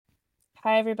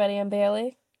Hi, everybody. I'm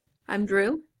Bailey, I'm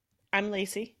Drew. I'm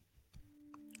Lacey.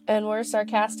 and we're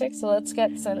sarcastic, so let's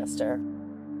get sinister.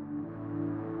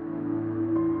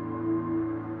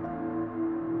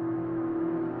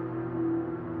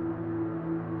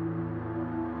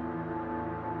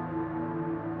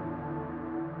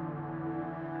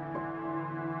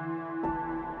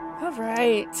 All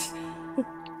right.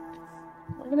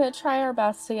 We're gonna try our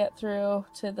best to get through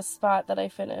to the spot that I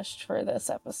finished for this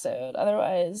episode.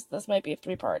 Otherwise, this might be a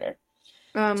three-parter,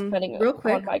 depending Real on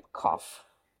quick, my cough.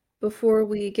 before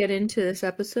we get into this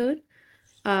episode,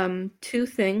 two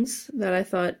things that I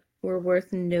thought were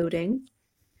worth noting.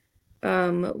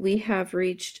 We have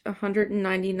reached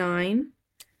 199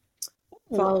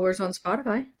 Ooh, followers on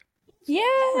Spotify.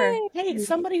 Yay! hey,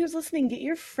 somebody who's listening, get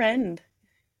your friend.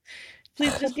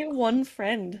 Please just get one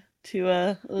friend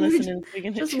to listen and we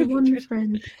can hit Just one 200.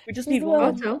 friend. We just Just need one.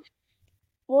 one. Also,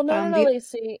 Well, no, the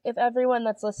Lacey. If everyone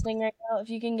that's listening right now,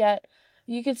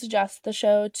 you could suggest the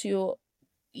show to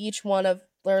each one of,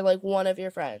 or like one of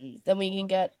your friends, then we can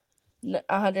get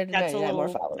 199 more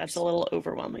That's a followers. little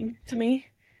overwhelming to me.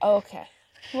 Okay.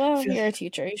 Well, Feel- you're a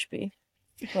teacher. You should be.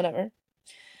 Whatever.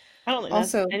 I don't think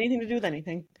that's also anything to do with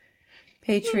anything.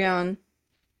 Patreon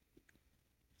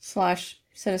 /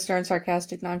 Sinister and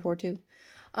Sarcastic 942.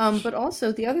 But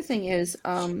also the other thing is,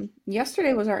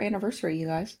 yesterday was our anniversary, you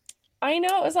guys. I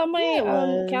know, it was on Yeah, my it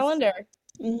was. calendar.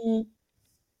 hmm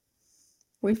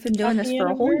We've been doing this Happy for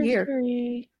a whole year.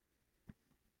 anniversary.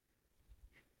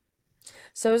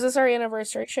 So is this our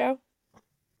anniversary show?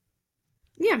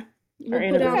 Yeah, Our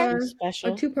we'll put out anniversary a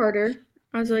special. two-parter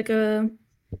as like a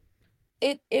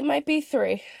It might be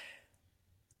 3.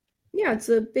 yeah, it's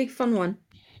a big fun one.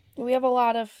 We have a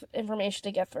lot of information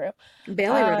to get through.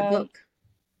 Bailey wrote a book.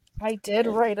 I did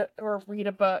read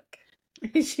a book.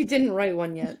 She didn't write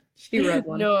one yet. She read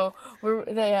one. No,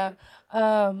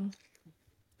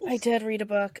 I did read a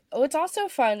book. What's also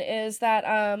fun is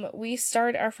that we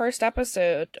start our first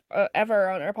episode ever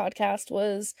on our podcast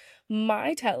was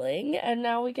my telling, and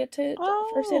now we get to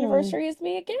first Oh, anniversary is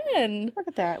me again. look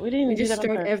at that. We didn't We even do just that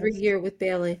on start every purpose. year with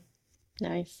Bailey.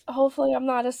 Nice. Hopefully I'm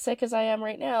not as sick as I am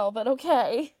right now, but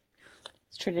okay.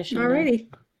 It's tradition now.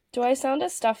 Alrighty. Do I sound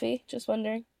as stuffy? Just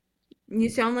wondering. You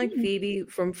sound like Phoebe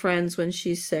from Friends when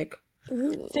she's sick.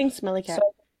 Ooh. Sing Smelly Cat.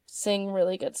 So sing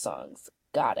really good songs.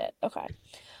 Got it. Okay.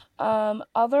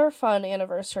 Other fun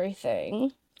anniversary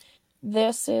thing.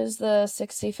 This is the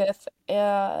 65th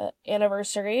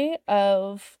anniversary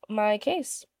of my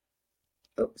case.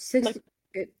 Oh, Like,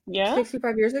 yeah?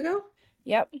 65 years ago?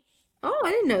 Yep. Oh,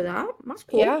 I didn't know that. That's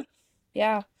cool. Yeah.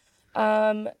 Yeah.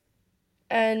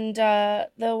 And the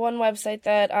one website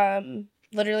that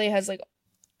literally has like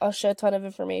a shit ton of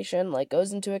information, like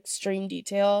goes into extreme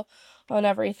detail on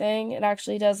everything. It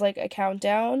actually does like a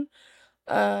countdown.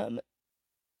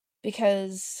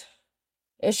 Because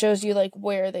it shows you like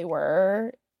where they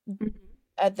were Mhm.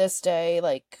 at this day,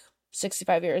 like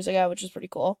 65 years ago, which is pretty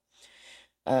cool.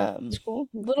 It's cool.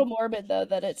 Little morbid though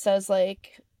that it says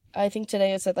like I think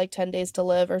today it said like 10 days to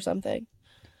live or something.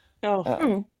 Oh,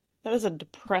 Um, that is a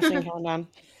depressing countdown.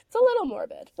 it's a little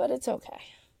morbid, but it's okay.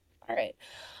 All right.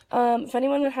 If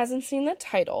anyone hasn't seen the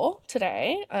title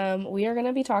today, we are going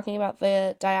to be talking about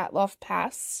the Dyatlov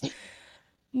Pass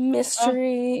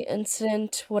mystery,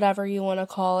 incident, whatever you want to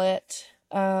call it.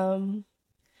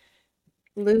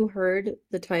 Lou heard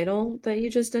the title that you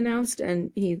just announced,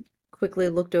 and he quickly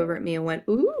looked over at me and went,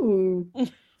 "Ooh."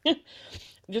 I'm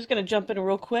just gonna jump in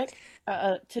real quick.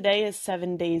 Today is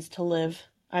 7 days to live.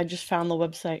 I just found the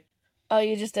website. Oh,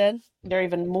 you just did? They're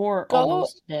even more Go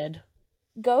almost dead.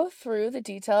 go through the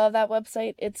detail of that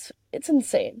website. It's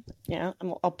insane. Yeah,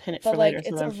 I'll pin it But for like later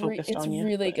so that I'm focused it's on you.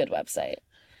 really good website.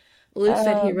 Lou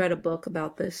said he Um, read a book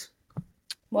about this.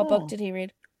 what book Oh. did he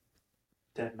read?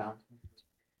 Dead Mountain.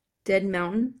 Dead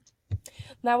Mountain?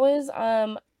 That was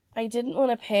I didn't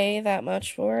want to pay that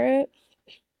much for it,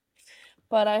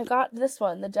 but I got this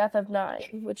one, The Death of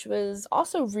Nine, which was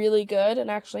also really good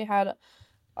and actually had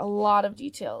a lot of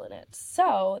detail in it.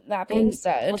 So, that being And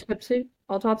said,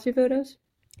 autopsy photos?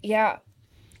 yeah,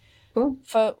 Cool.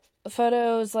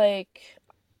 photos like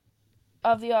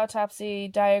of the autopsy,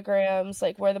 diagrams,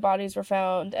 like where the bodies were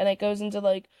found, and it goes into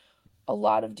like a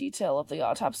lot of detail of the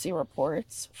autopsy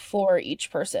reports for each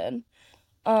person.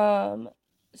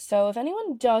 So if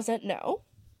anyone doesn't know,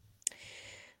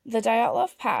 the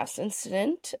Dyatlov Pass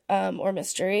incident, or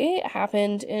mystery,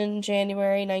 happened in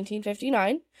January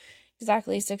 1959,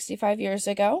 exactly 65 years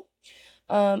ago.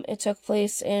 It took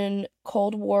place in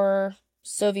Cold War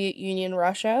Soviet Union,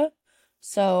 Russia.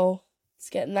 So it's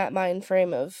getting that mind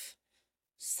frame of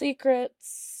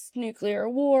secrets, nuclear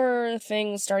war,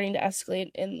 things starting to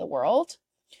escalate in the world.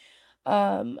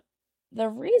 The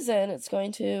reason it's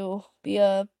going to be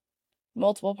a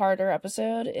multiple-parter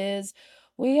episode is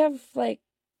we have like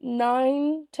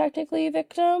 9 technically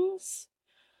victims,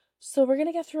 so we're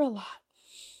gonna get through a lot.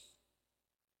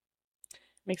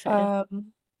 I'm excited.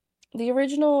 The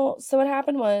original, so what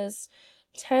happened was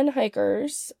 10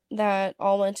 hikers that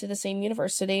all went to the same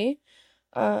university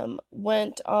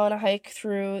went on a hike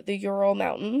through the Ural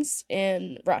Mountains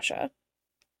in Russia.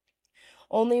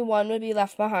 Only one would be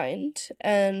left behind,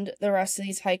 and the rest of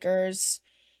these hikers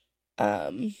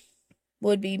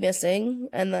would be missing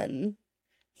and then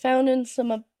found in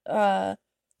some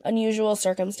unusual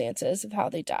circumstances of how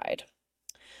they died.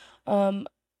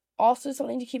 Also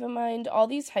something to keep in mind, all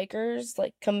these hikers,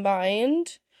 like,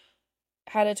 combined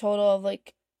had a total of,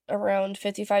 like, around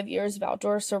 55 years of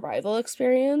outdoor survival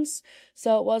experience,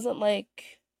 so it wasn't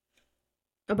like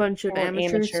A bunch of They weren't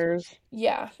amateurs. amateurs.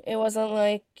 yeah, it wasn't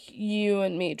like you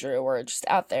and me, Drew, were just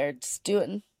out there just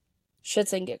doing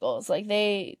shits and giggles. Like,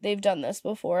 they've done this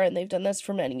before, and they've done this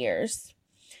for many years.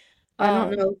 I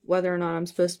don't know whether or not I'm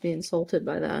supposed to be insulted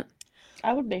by that.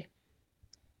 I would be.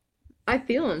 I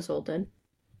feel insulted.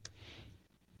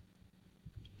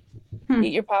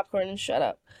 Eat your popcorn and shut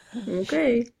up.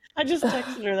 Okay. I just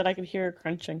texted her that I could hear her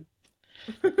crunching.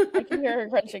 I can hear her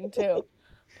crunching too.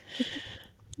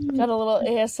 Got a little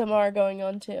ASMR going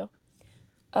on too.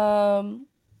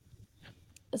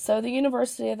 So the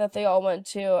university that they all went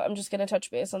to, I'm just gonna touch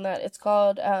base on that. It's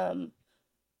called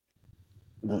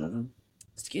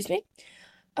excuse me,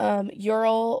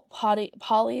 Ural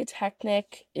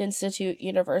Polytechnic Institute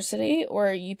University, or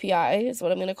UPI is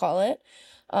what I'm gonna call it.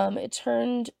 It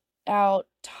turned out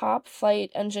top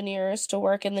flight engineers to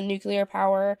work in the nuclear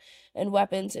power and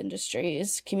weapons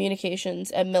industries, communications,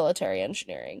 and military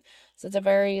engineering. So it's a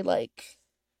very, like,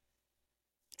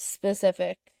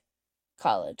 specific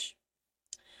college.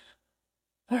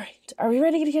 All right, are we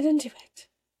ready to get into it?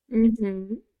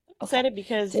 Mm-hmm. Excited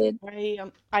because Did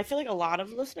I feel like a lot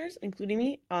of listeners, including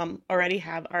me, already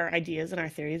have our ideas and our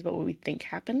theories about what we think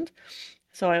happened.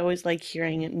 So I always like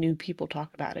hearing new people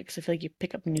talk about it because I feel like you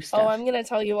pick up new Oh, stuff. I'm gonna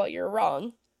tell you what, you're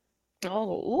wrong.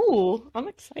 Oh, ooh, I'm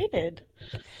excited.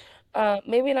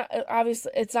 Maybe not.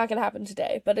 Obviously, it's not gonna happen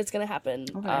today, but it's gonna happen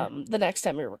Okay. the next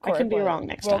time we I record can be when wrong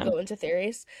next we'll time. go into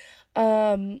theories.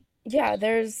 Yeah,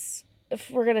 there's,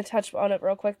 if we're gonna touch on it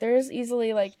real quick, there's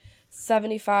easily like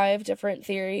 75 different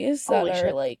theories that Holy are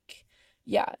shit. like,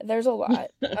 yeah, there's a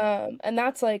lot. And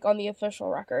that's like on the official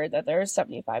record that there's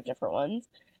 75 different ones.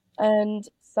 And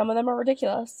some of them are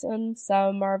ridiculous and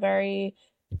some are very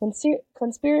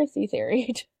conspiracy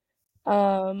theoried.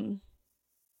 Um,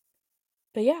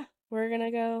 but yeah, we're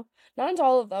gonna go not into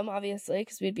all of them, obviously,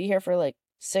 because we'd be here for like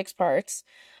 6 parts.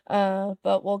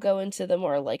 But we'll go into the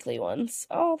more likely ones.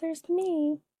 Oh, there's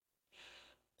me.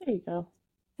 There you go.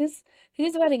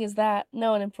 Whose wedding is that?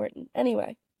 No one important.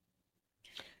 Anyway,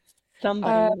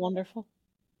 Somebody uh, wonderful.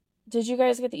 did you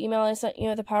guys get the email I sent you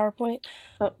with the PowerPoint?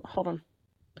 Oh, hold on.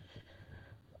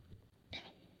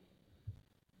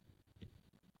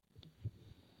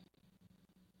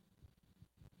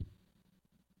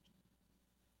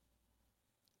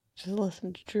 Just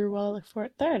listen to Drew while I look for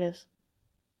it. There it is.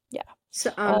 Yeah.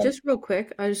 So, Um, just real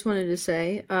quick, I just wanted to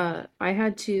say, I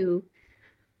had to,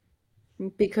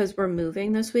 because we're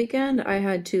moving this weekend, I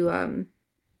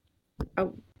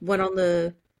went on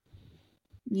the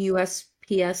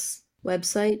USPS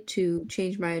website to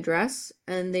change my address,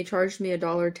 and they charged me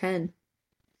 $1.10.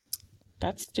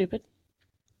 That's stupid.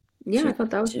 Yeah, I to thought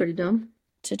that was to pretty dumb.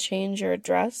 to change your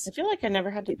address. I feel like I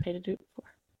never had to pay to do it before.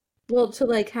 Well, to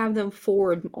like have them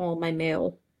forward all my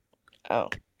mail. Oh.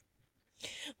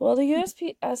 Well, the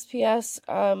USPS,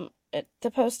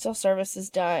 the postal service is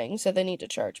dying, so they need to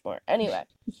charge more. Anyway,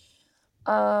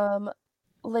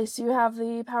 Lacey, you have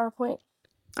the PowerPoint?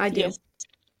 I do. Yes.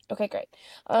 Okay, great.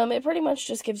 It pretty much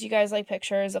just gives you guys like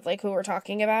pictures of like who we're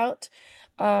talking about.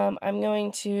 I'm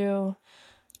going to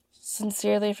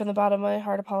sincerely, from the bottom of my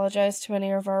heart, apologize to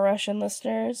any of our Russian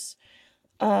listeners,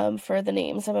 for the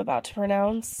names I'm about to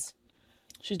pronounce.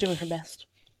 She's doing her best.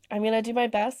 I'm gonna do my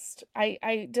best.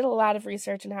 I did a lot of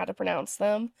research on how to pronounce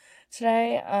them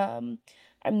today. I'm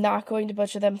not going to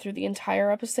butcher them through the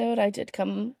entire episode.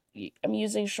 I'm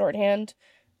using shorthand,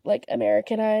 like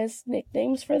Americanized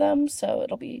nicknames for them, so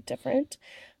it'll be different.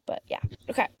 But yeah,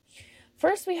 okay.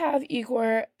 First we have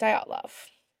Igor Dyatlov,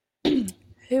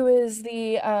 who is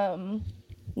the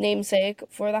namesake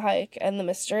for the hike and the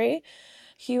mystery.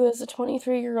 He was a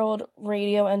 23-year-old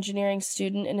radio engineering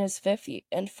student in his 5th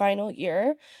and final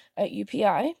year at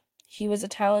UPI. He was a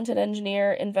talented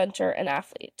engineer, inventor, and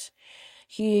athlete.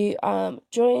 He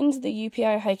joined the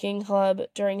UPI hiking club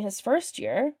during his first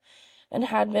year and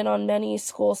had been on many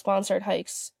school-sponsored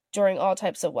hikes during all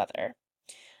types of weather.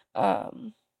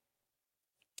 Um,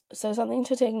 so something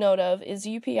to take note of is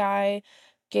UPI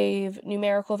gave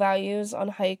numerical values on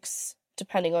hikes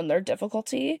depending on their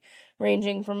difficulty,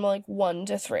 ranging from like 1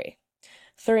 to 3,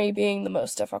 3 being the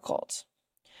most difficult.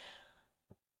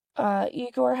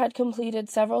 Igor had completed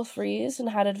several threes and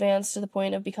had advanced to the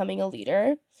point of becoming a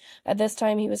leader. At this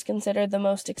time, he was considered the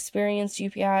most experienced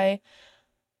UPI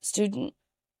student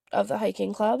of the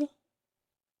hiking club.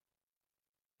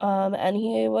 And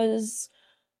he was,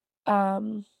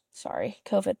 sorry,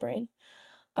 COVID brain.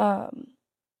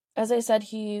 As I said,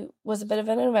 he was a bit of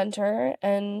an inventor,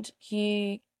 and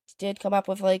he did come up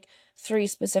with like 3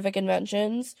 specific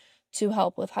inventions to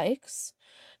help with hikes.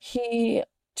 He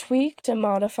tweaked and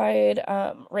modified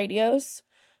radios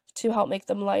to help make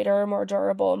them lighter, more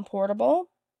durable, and portable.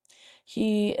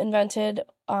 He invented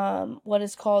what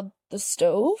is called the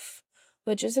stove,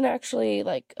 which isn't actually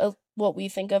like what we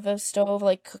think of as stove,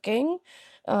 like cooking.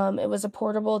 It was a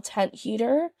portable tent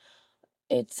heater.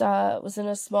 It's was in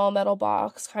a small metal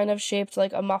box, kind of shaped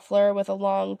like a muffler with a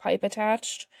long pipe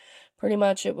attached. Pretty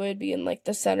much it would be in like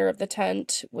the center of the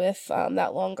tent with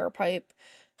that longer pipe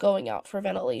going out for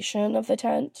ventilation of the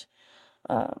tent.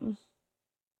 Um,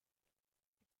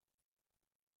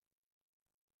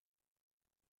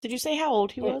 Did you say how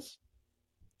old he mm, was?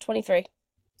 23.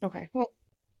 Okay. Well,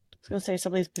 I was gonna say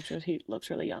some of these pictures he looks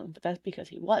really young, but that's because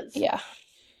he was. Yeah.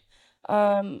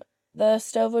 Um, the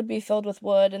stove would be filled with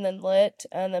wood and then lit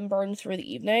and then burned through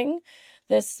the evening.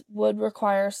 This would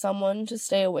require someone to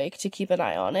stay awake to keep an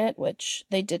eye on it, which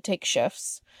they did take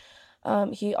shifts.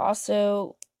 He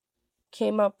also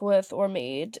came up with or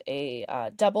made a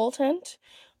double tent.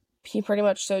 He pretty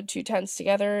much sewed 2 tents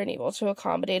together and able to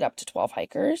accommodate up to 12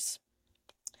 hikers.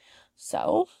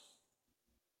 So,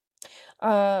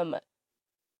 um,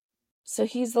 so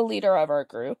he's the leader of our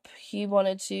group. He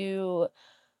wanted to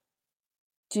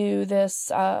do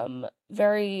this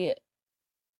very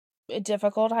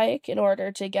difficult hike in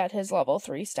order to get his level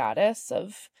 3 status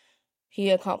of he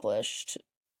accomplished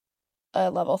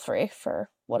a level 3 for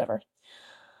whatever.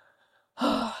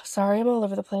 Sorry, I'm all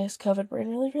over the place. COVID brain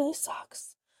really, really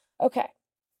sucks. Okay.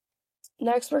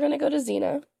 Next, we're going to go to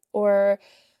Xena, or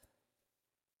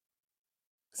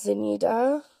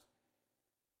Zenida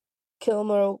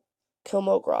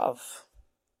Kilmogrov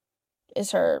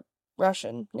is her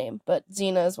Russian name, but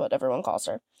Xena is what everyone calls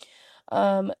her.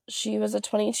 She was a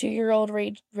 22-year-old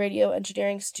radio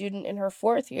engineering student in her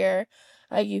 4th year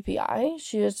at UPI.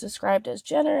 She was described as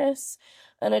generous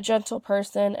and a gentle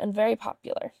person and very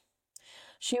popular.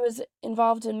 She was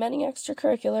involved in many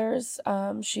extracurriculars.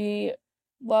 She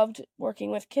loved working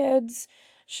with kids.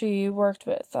 She worked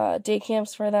with day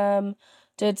camps for them,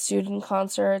 did student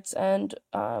concerts, and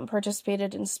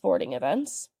participated in sporting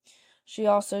events. She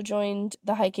also joined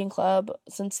the hiking club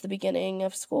since the beginning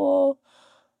of school.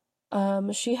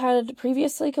 She had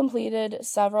previously completed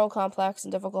several complex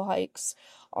and difficult hikes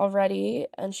already,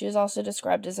 and she is also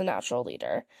described as a natural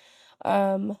leader.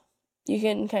 Um,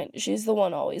 she's the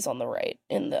one always on the right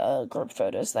in the group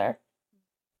photos there.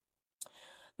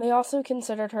 They also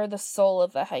considered her the soul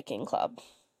of the hiking club.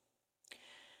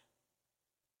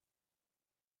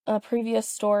 A previous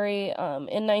story, in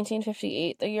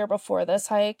 1958, the year before this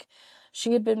hike,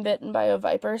 she had been bitten by a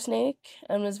viper snake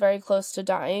and was very close to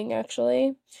dying,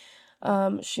 actually.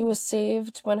 She was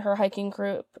saved when her hiking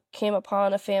group came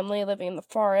upon a family living in the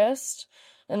forest,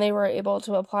 and they were able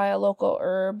to apply a local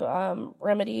herb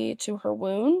remedy to her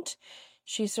wound.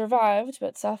 She survived,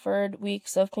 but suffered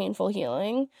weeks of painful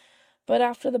healing. But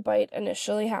after the bite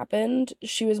initially happened,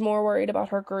 she was more worried about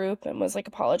her group and was like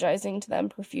apologizing to them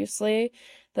profusely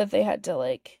that they had to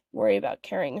like worry about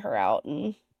carrying her out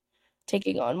and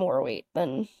taking on more weight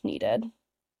than needed.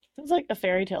 Sounds like a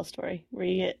fairy tale story where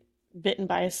you get bitten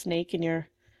by a snake and you're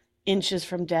inches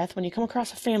from death when you come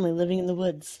across a family living in the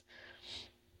woods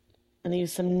and they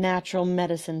use some natural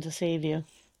medicine to save you.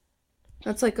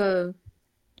 That's like a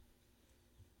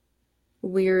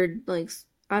weird, like,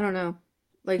 I don't know,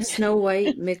 like Snow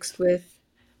White mixed with,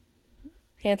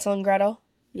 Hansel and Gretel.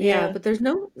 yeah, Yeah. but there's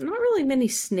not really many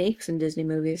snakes in Disney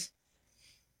movies.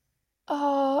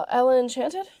 Ella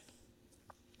Enchanted?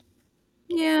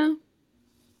 Yeah,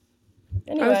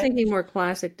 I was Anyway, thinking more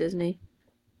classic Disney.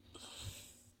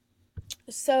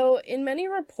 so in many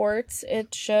reports,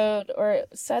 it showed or it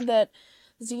said that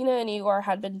Xena and Igor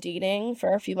had been dating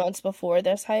for a few months before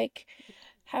this hike.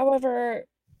 However,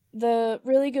 the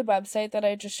really good website that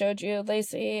I just showed you, they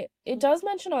say it does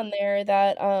mention on there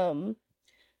that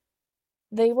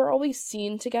they were always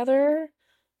seen together,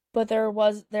 but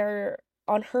there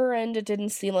on her end it didn't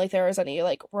seem like there was any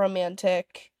like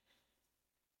romantic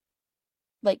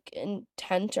like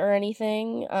intent or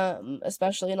anything,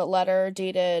 especially in a letter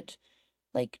dated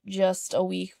like just a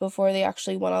week before they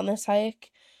actually went on this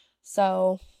hike.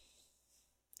 So,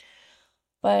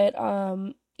 but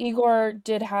Igor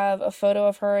did have a photo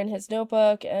of her in his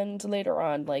notebook, and later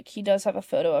on like he does have a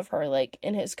photo of her like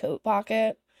in his coat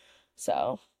pocket.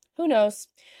 So, who knows?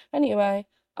 Anyway,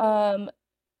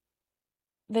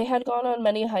 they had gone on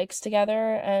many hikes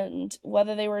together, and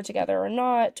whether they were together or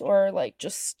not, or like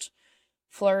just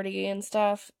flirty and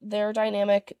stuff, their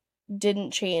dynamic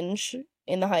didn't change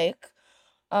in the hike.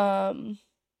 Um,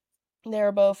 they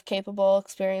were both capable,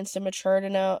 experienced, and matured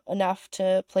enough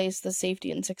to place the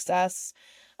safety and success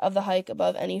of the hike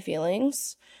above any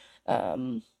feelings.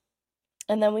 Um,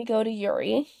 and then we go to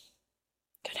Yuri.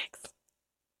 Go next.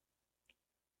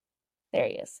 There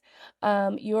he is.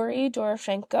 Yuri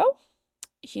Doroshenko.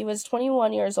 He was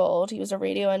 21 years old. He was a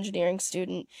radio engineering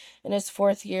student in his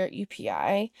fourth year at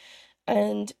UPI,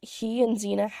 and he and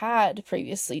Xena had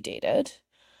previously dated,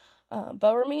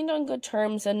 but remained on good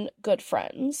terms and good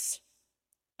friends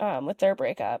with their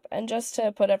breakup. And just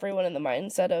to put everyone in the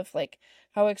mindset of like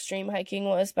how extreme hiking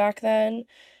was back then,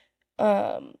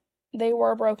 um, they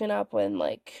were broken up when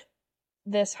like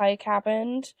this hike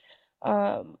happened,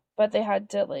 but they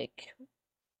had to like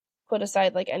put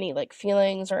aside like any like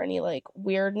feelings or any like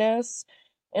weirdness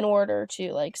in order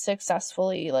to like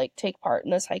successfully like take part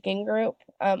in this hiking group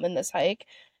in this hike.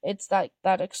 It's that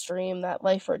extreme, that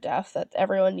life or death, that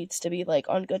everyone needs to be like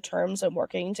on good terms and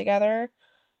working together.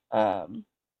 um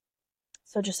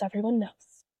so just everyone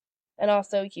knows. And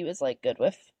also he was like good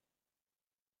with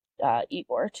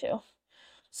Igor too.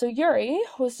 So Yuri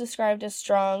was described as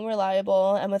strong,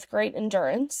 reliable, and with great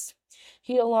endurance.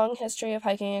 He had a long history of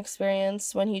hiking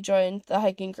experience when he joined the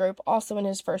hiking group, also in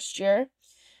his first year.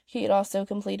 He had also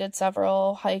completed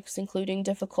several hikes, including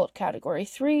difficult category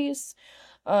threes.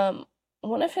 Um,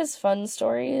 One of his fun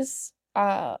stories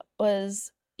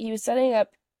was he was setting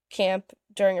up camp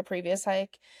during a previous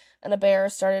hike, and a bear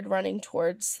started running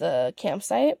towards the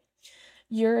campsite.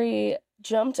 Yuri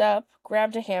jumped up,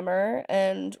 grabbed a hammer,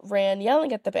 and ran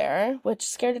yelling at the bear, which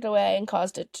scared it away and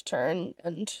caused it to turn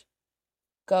and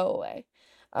go away.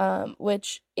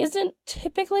 Which isn't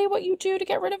typically what you do to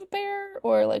get rid of a bear,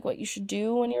 or like what you should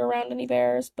do when you're around any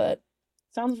bears, but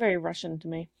Sounds very Russian to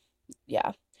me.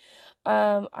 yeah.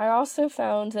 I also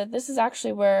found that this is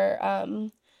actually where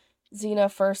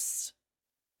Xena first,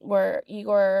 where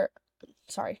Igor,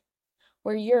 sorry,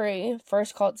 where Yuri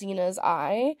first caught Xena's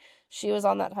eye. She was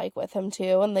on that hike with him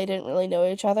too, and they didn't really know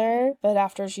each other. But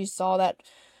after she saw that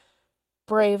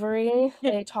bravery,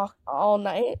 they talked all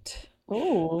night.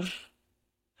 Ooh,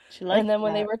 she And liked then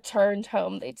when they that. returned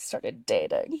home, they started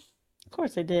dating. Of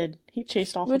course they did. He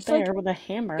chased off a Which, like, bear with a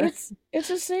hammer. it's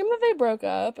a shame that they broke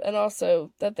up, and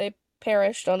also that they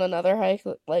perished on another hike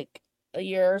like a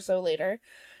year or so later.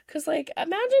 Cause like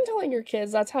imagine telling your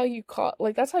kids that's how you caught,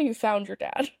 like that's how you found your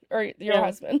dad or your Yeah,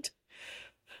 husband.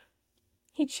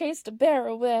 He chased a bear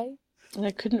away. and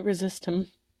I couldn't resist him.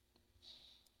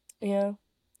 Yeah.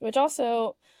 Which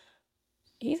also,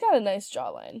 he's got a nice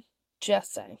jawline.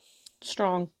 Just saying.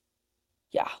 Strong.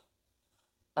 Yeah.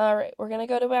 All right, we're gonna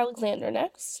go to Alexander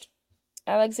next.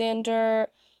 Alexander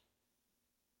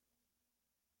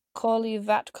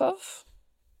Kolivatkov.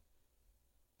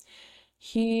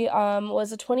 He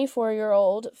was a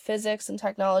 24-year-old physics and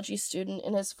technology student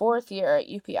in his fourth year at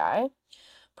UPI.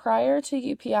 Prior to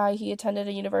UPI, he attended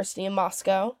a university in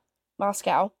Moscow.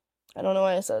 I don't know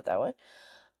why I said it that way.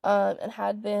 And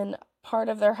had been part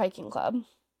of their hiking club.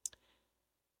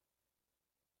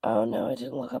 Oh no, I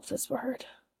didn't look up this word.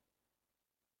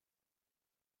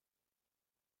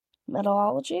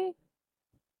 Metallurgy?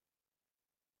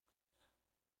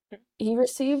 He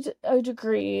received a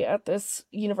degree at this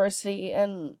university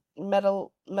in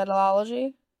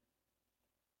metallurgy.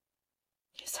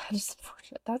 Yes, that is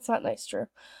unfortunate. That's not nice, Drew.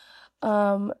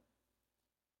 Um,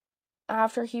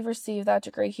 After he received that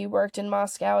degree, he worked in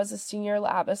Moscow as a senior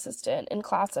lab assistant in a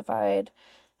classified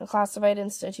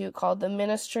institute called the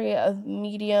Ministry of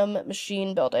Medium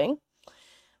Machine Building.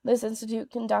 This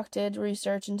institute conducted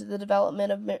research into the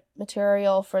development of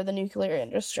material for the nuclear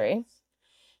industry.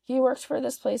 He worked for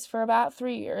this place for about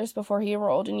 3 years before he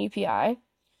enrolled in UPI,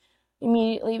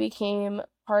 immediately became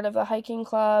part of the hiking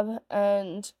club,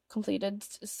 and completed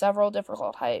several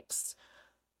difficult hikes.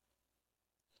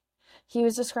 He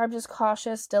was described as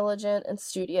cautious, diligent, and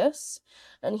studious,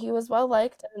 and he was well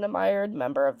liked and an admired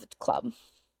member of the club.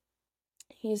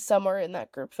 He's somewhere in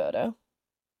that group photo.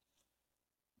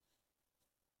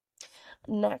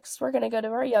 Next, we're gonna go to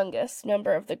our youngest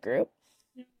member of the group,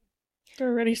 They're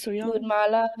already so young.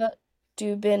 Ludmila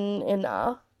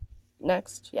Dubinina.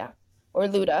 Next, yeah. Or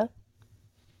Luda.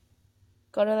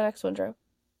 Go to the next one, Drew.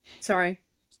 Sorry.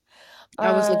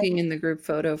 I was looking Um, in the group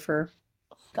photo for.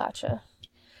 Gotcha.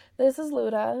 This is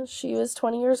Luda. She was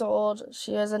 20 years old.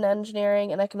 She is an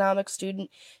engineering and economics student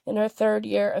in her third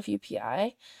year of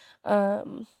UPI.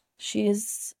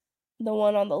 She's the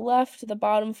one on the left, the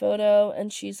bottom photo,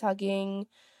 and she's hugging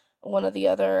one of the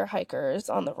other hikers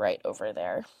on the right over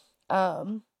there.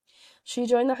 She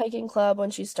joined the hiking club when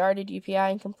she started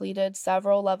UPI and completed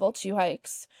several level 2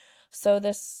 hikes. So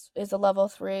this is a level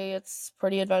 3. It's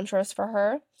pretty adventurous for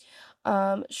her.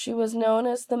 She was known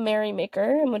as the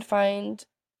merrymaker and would find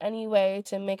any way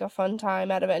to make a fun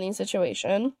time out of any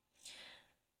situation.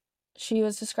 She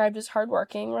was described as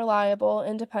hardworking, reliable,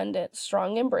 independent,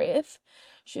 strong, and brave.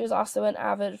 She was also an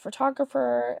avid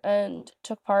photographer and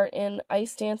took part in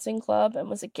ice dancing club and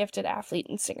was a gifted athlete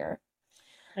and singer.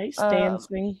 Ice Um,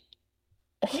 dancing.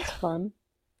 That's fun.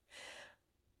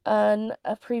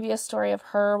 a previous story of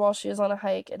her while she was on a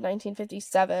hike in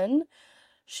 1957,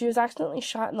 she was accidentally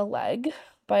shot in the leg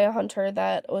by a hunter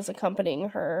that was accompanying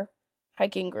her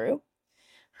hiking group.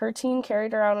 Her team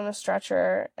carried her out on a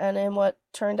stretcher, and in what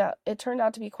turned out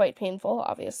to be quite painful.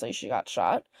 Obviously, she got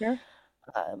shot. Sure.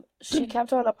 She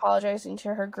kept on apologizing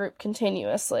to her group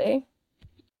continuously.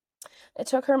 It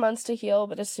took her months to heal,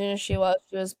 but as soon as she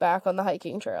was back on the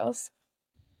hiking trails.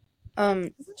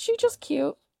 Isn't she just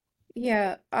cute?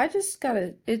 Yeah, I just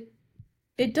gotta.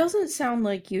 It doesn't sound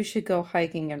like you should go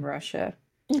hiking in Russia.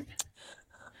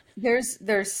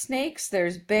 There's snakes,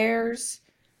 there's bears,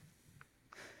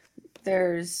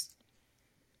 there's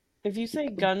If you say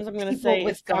guns, I'm gonna people say it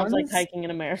with sounds like guns. hiking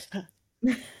in America.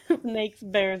 Snakes,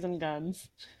 bears, and guns.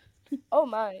 Oh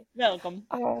my. Welcome.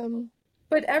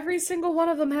 But every single one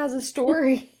of them has a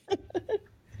story.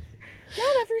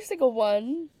 Not every single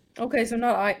one. Okay, so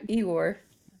not Igor.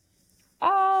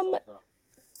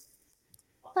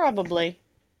 Probably.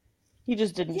 He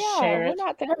just didn't Yeah, share we're it.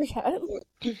 not there yet.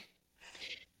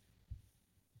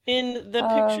 In the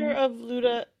picture of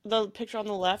Luda, the picture on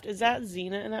the left, is that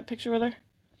Xena in that picture with her?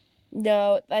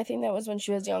 No, I think that was when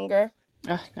she was younger.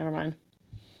 Ah, never mind.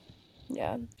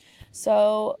 Yeah.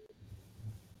 So,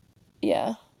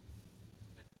 yeah.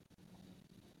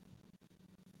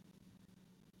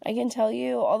 I can tell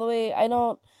you all the way,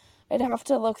 I'd have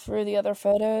to look through the other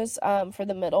photos for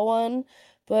the middle one,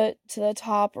 but to the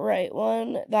top right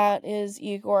one, that is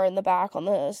Igor in the back on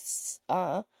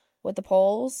with the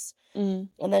poles, Mm.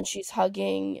 and then she's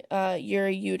hugging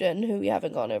Yuri Yudin, who we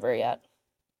haven't gone over yet.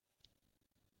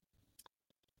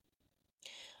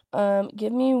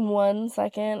 Give me 1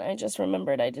 second. I just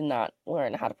remembered I did not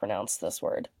learn how to pronounce this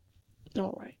word.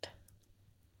 All right.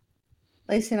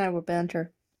 Lacey and I were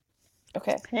banter.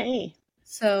 Okay. Hey.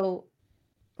 So,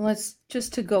 let's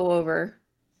just to go over.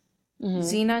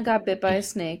 Xena got bit by a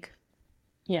snake.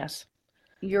 Yes.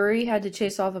 Yuri had to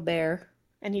chase off a bear.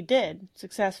 And he did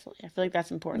successfully. I feel like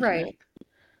that's important to Right.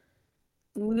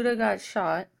 Luda got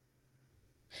shot.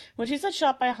 When she said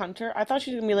shot by a hunter, I thought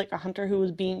she was gonna be like a hunter who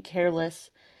was being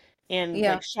careless and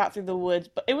Yeah. like shot through the woods,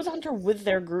 but it was a hunter with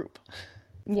their group.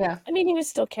 Yeah. I mean, he was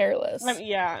still careless. I mean,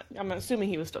 yeah, I'm assuming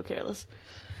he was still careless.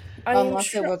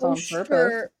 Unless it was on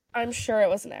purpose. I'm sure it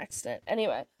was an accident.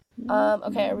 Anyway,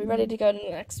 okay, are we ready to go to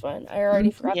the next one? I already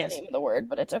forgot Yes. the name of the word,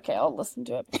 but it's okay. I'll listen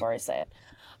to it before I say it.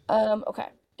 Okay.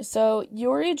 So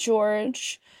Yuri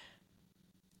George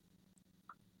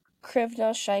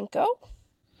Krivnoshenko.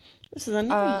 This is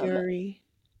another Yuri.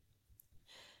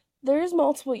 There's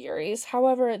multiple Yuris.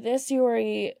 However, this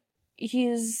Yuri,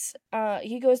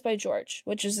 he goes by George,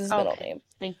 which is his middle name.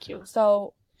 Thank you.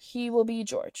 So he will be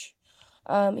George.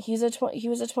 He was a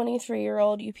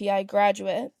 23-year-old UPI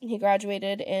graduate. He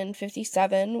graduated in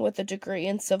 57 with a degree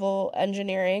in civil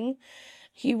engineering.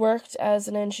 He worked as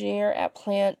an engineer at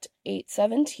Plant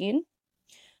 817.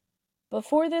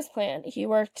 Before this plant, he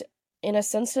worked in a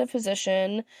sensitive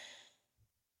position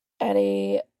at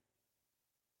a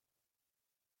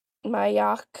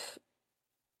Mayak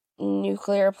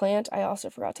nuclear plant. I also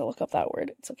forgot to look up that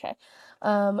word. It's okay.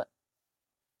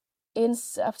 In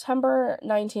September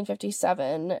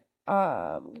 1957,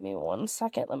 give me 1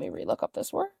 second. Let me relook up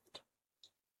this word.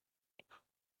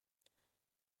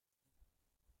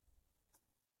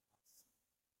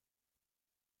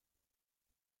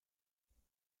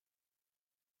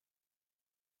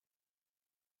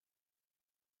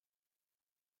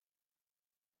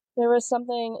 There was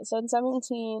something, so in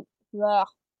September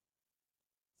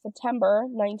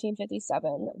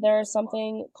 1957, there's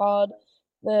something called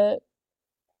the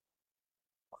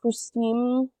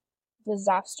Krustim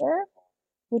disaster,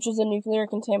 which was a nuclear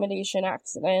contamination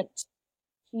accident.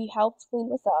 He helped clean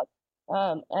this up.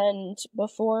 And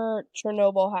before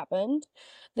Chernobyl happened,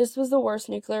 this was the worst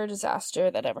nuclear disaster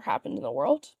that ever happened in the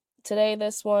world. Today,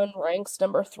 this one ranks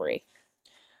number 3.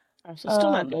 Oh, so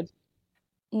still not good.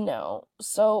 No.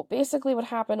 So basically what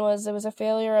happened was it was a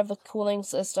failure of the cooling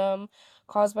system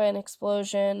caused an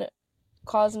explosion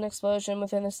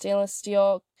within the stainless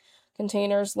steel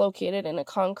containers located in a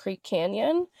concrete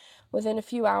canyon. Within a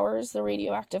few hours, the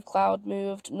radioactive cloud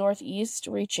moved northeast,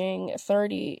 reaching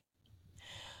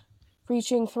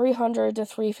 300 to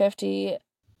 350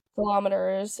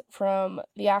 kilometers from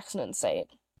the accident site.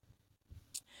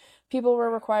 People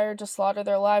were required to slaughter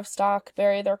their livestock,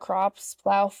 bury their crops,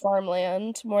 plow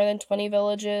farmland. More than 20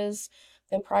 villages,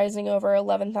 comprising over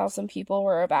 11,000 people,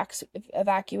 were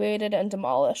evacuated and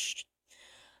demolished.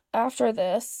 After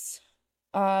this,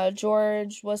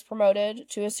 George was promoted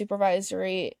to a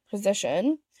supervisory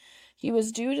position. He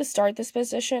was due to start this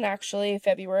position actually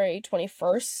February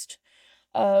 21st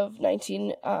of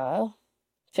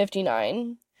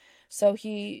 1959. So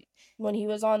when he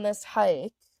was on this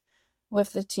hike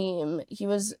with the team, it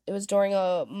was during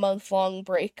a month-long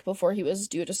break before he was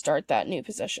due to start that new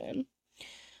position.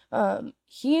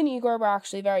 He and Igor were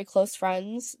actually very close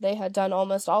friends. They had done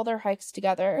almost all their hikes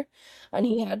together, and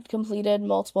he had completed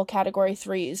multiple Category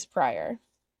 3s prior.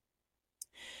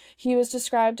 He was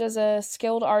described as a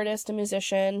skilled artist and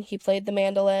musician. He played the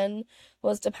mandolin,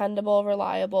 was dependable,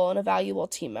 reliable, and a valuable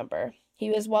team member. He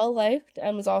was well-liked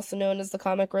and was also known as the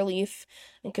comic relief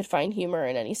and could find humor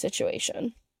in any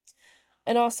situation.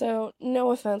 And also,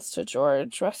 no offense to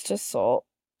George, rest his soul,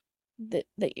 the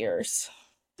ears.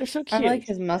 They're so I cute. like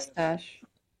his mustache.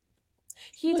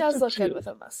 He They're does so look good cute. with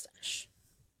a mustache.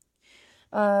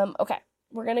 Okay,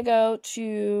 we're gonna go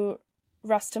to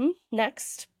Rustam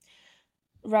next.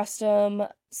 Rustam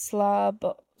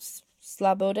Slobodin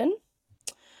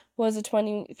was a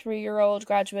 23-year-old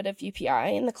graduate of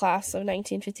UPI in the class of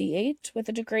 1958 with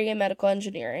a degree in mechanical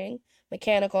engineering.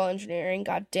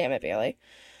 God damn it, Bailey.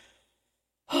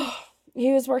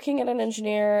 He was working as an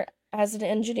engineer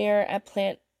at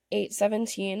Plant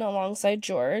 817 alongside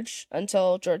George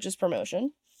until George's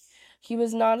promotion. He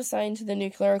was not assigned to the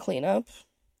nuclear cleanup,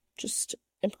 just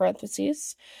in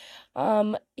parentheses.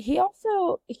 He had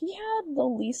the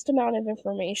least amount of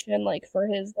information, like, for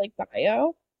his, like,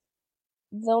 bio.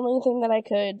 The only thing that I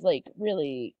could, like,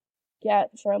 really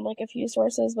get from, like, a few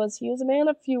sources was he was a man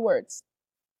of few words.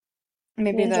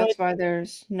 Maybe that's why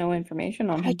there's no information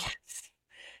on I him. guess.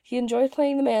 He enjoyed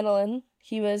playing the mandolin.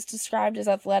 He was described as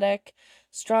athletic,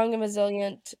 strong and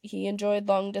resilient. He enjoyed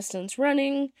long-distance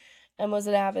running and was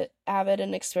an avid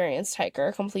and experienced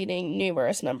hiker, completing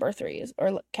numerous number 3s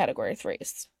or Category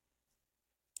 3s.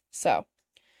 So,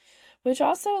 which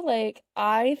also, like,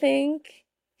 I think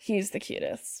he's the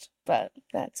cutest, but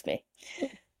that's me.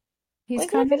 He's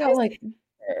Like, kind look of at got his like,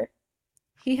 hair.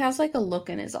 he has like a look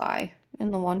in his eye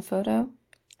in the one photo.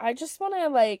 I just want to,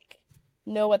 like,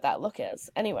 know what that look is.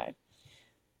 Anyway.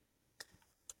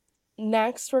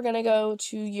 Next, we're gonna go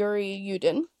to Yuri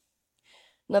Yudin.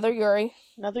 Another Yuri.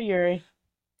 Another Yuri.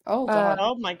 Oh God.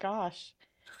 Oh my gosh.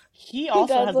 He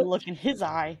also does has a look in his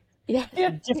eye. Yeah.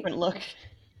 It's a different look.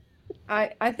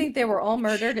 I think they were all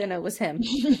murdered and it was him.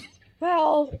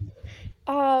 Well,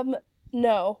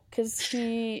 no, because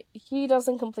he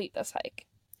doesn't complete this hike.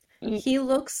 He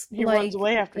looks He like runs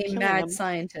away after a killing mad them.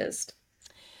 scientist.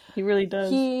 He really does.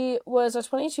 He was a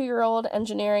 22-year-old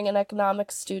engineering and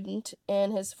economics student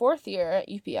in his 4th year at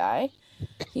UPI.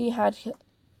 He had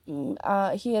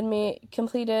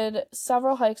completed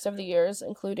several hikes over the years,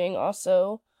 including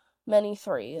also many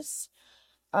 3s.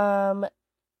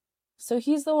 So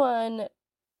he's the one.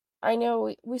 I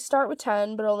know we start with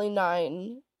 10, but only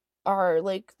 9 are,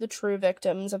 like, the true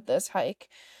victims of this hike.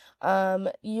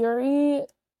 Yuri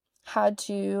had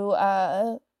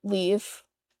to leave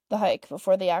the hike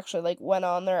before they actually, like, went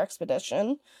on their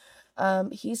expedition.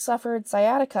 He suffered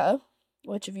sciatica,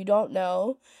 which, if you don't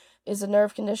know, is a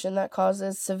nerve condition that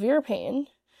causes severe pain.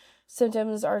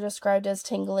 Symptoms are described as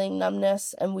tingling,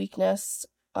 numbness, and weakness.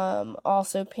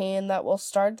 Also pain that will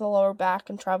start the lower back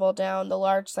and travel down the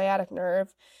large sciatic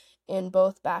nerve in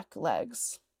both back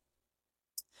legs.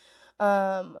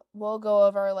 We'll go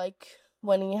over, like,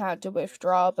 when he had to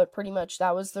withdraw, but pretty much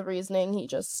that was the reasoning. He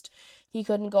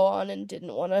couldn't go on and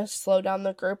didn't want to slow down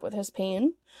the group with his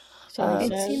pain. So he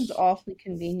It says. seems awfully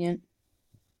convenient.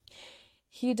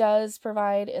 He does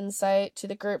provide insight to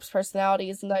the group's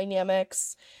personalities and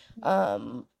dynamics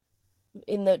during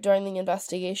the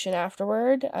investigation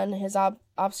afterward, and his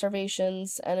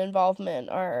observations and involvement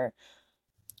are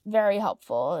very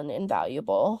helpful and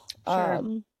invaluable.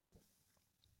 Sure.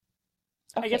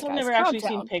 I Okay, guess I've guys, never calm actually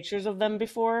seen down. pictures of them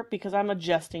before because I'm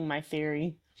adjusting my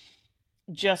theory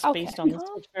just Okay, based on this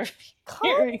calm, picture calm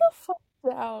theory. the fuck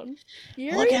down.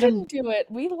 Look Yuri at him. didn't do it.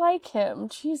 We like him.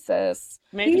 Jesus.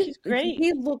 Maybe He he's great.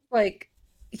 he looked like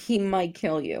he might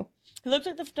kill you. He looked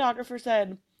at the photographer,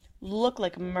 said, "Look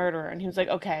like a murderer," and he was like,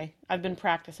 "Okay, I've been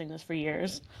practicing this for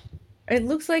years." It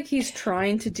looks like he's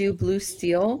trying to do Blue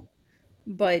Steel,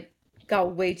 but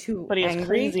got way too But he has angry.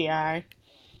 crazy eye.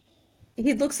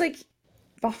 He looks like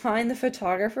behind the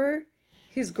photographer,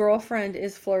 his girlfriend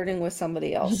is flirting with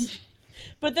somebody else.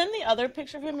 But then the other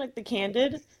picture of him, like the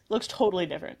candid, looks totally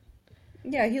different.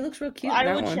 Yeah, he looks real cute in I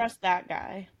that would one. trust that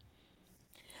guy.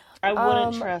 I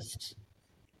wouldn't Um, trust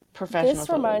professional this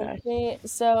photo reminds guy. me,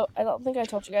 so I don't think I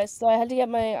told you guys, so I had to get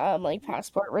my like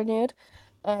passport renewed,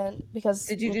 and because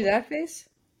Did you do that face?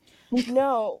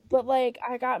 no, but like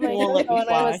I got They my won't let photo you and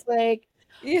I was fly. like,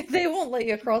 Yeah, they won't let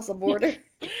you across the border.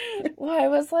 well, I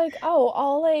was like, oh,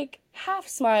 I'll like half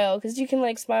smile because you can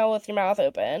like smile with your mouth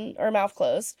open or mouth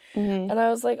closed. Hmm. And I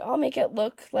was like, I'll make it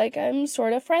look like I'm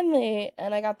sort of friendly.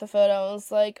 And I got the photo and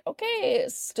was like, okay,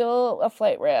 still a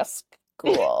flight risk.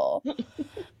 Cool.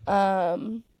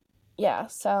 Um, yeah,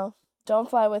 so don't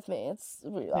fly with me.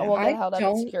 Yeah. We'll get held up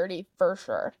at security for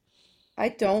sure. I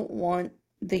don't want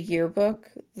the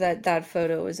yearbook that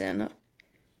photo is in.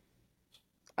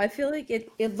 I feel like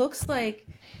it looks like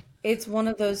it's one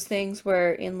of those things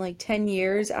where in like 10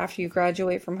 years after you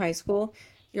graduate from high school,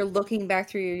 you're looking back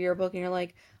through your yearbook and you're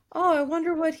like, "Oh, I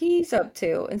wonder what he's up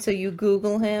to." And so you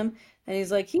Google him and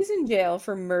he's like, "He's in jail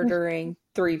for murdering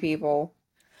 3 people."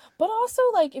 But also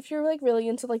like if you're like really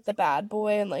into like the bad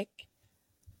boy and like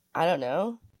I don't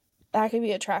know, that could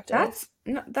be attractive.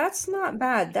 That's not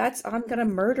bad. That's I'm gonna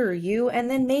murder you and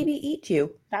then maybe eat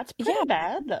you. That's Yeah, pretty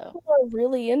bad, though. people are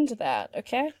really into that,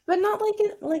 okay? But not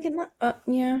like it not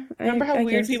yeah, Remember how I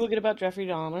weird guess people get about Jeffrey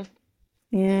Dahmer?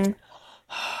 yeah.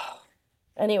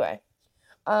 Anyway,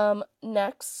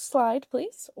 next slide,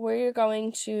 please. We're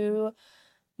going to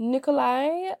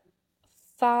Nikolai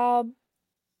Thab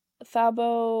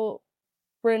Thabo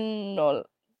Brinol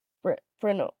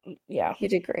Brinol. Yeah. You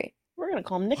did great. We're gonna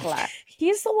call him Nikolai.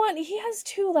 He's the one, he has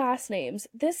two last names.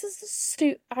 This is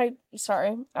I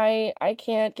sorry. I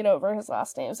can't get over his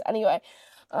last names. Anyway,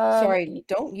 Sorry,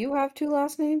 don't you have 2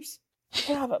 last names?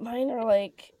 yeah, but mine are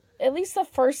like at least the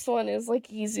first one is like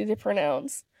easy to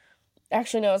pronounce.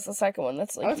 Actually, no, it's the second one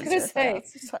that's I like was gonna easier to say,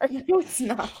 pronounce. Sorry. no, it's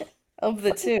not. Of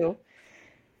the two,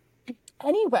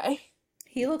 Anyway,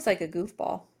 he looks like a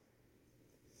goofball.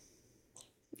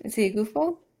 Is he a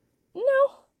goofball?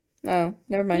 no. Oh,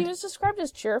 never He mind. was described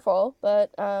as cheerful,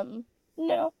 but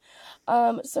no.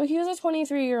 So he was a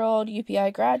 23-year-old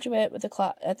UPI graduate with the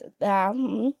class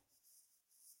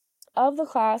of the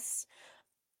class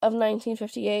of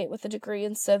 1958 with a degree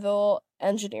in civil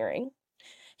engineering.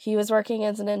 He was working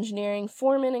as an engineering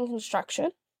foreman in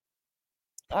construction.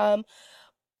 A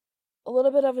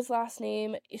little bit of his last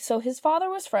name. So his father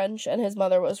was French and his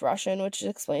mother was Russian, which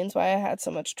explains why I had so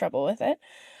much trouble with it.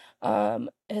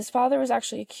 His father was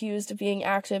actually accused of being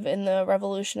active in the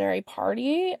Revolutionary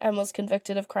Party and was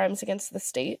convicted of crimes against the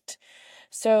state.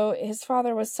 So his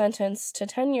father was sentenced to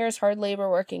 10 years hard labor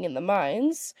working in the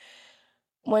mines.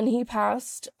 When he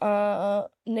passed,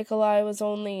 Nikolai was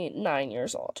only 9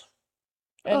 years old.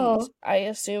 And Oh, I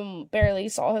assume barely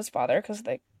saw his father because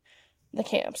the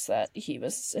camps that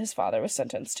his father was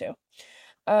sentenced to.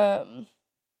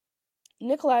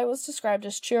 Nikolai was described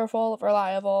as cheerful,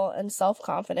 reliable, and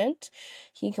self-confident.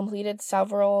 He completed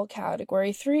several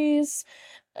Category 3s,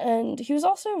 and he was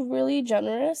also really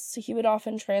generous. He would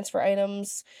often transfer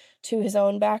items to his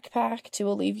own backpack to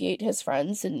alleviate his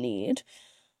friends in need.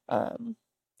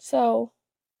 So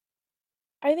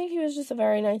I think he was just a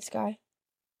very nice guy.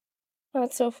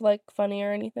 Not so like funny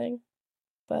or anything,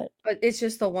 but but it's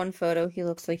just the one photo. He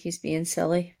looks like he's being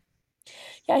silly.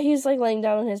 yeah, he's like laying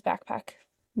down in his backpack.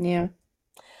 Yeah.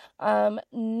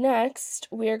 Next,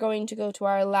 we are going to go to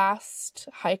our last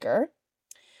hiker,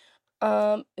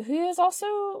 who is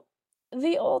also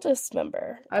the oldest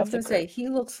member I was of the gonna say, group. he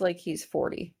looks like he's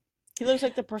 40. He looks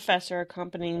like the professor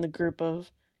accompanying the group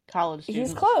of college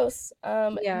He's students. close.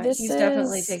 Yeah, he's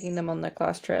definitely taking them on the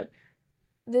class trip.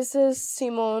 This is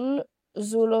Simon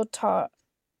Zolotaryov.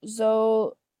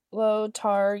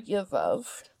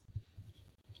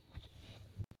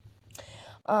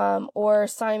 Or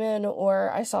Simon,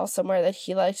 or I saw somewhere that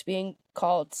he liked being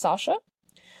called Sasha.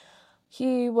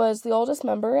 He was the oldest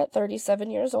member at 37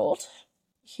 years old.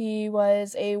 He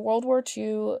was a World War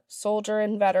II soldier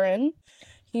and veteran.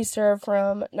 He served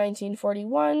from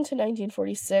 1941 to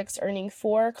 1946, earning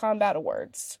 4 combat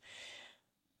awards.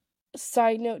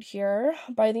 Side note here,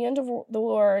 by the end of the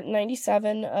war,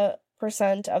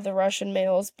 97% of the Russian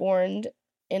males born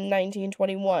in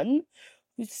 1921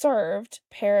 who served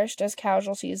perished as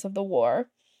casualties of the war.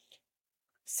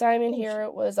 Simon here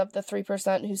was of the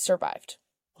 3% who survived.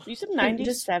 You said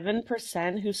Just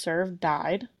 97% who served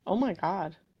died? Oh my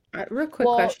God. real quick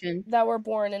Well, question. that were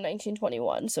born in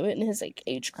 1921, so in his like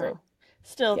age group. Oh.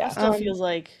 Still, that Yeah, still feels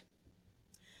like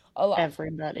a lot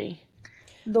everybody.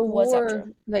 The was up war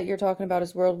to. that you're talking about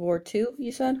is World War II,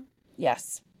 you said?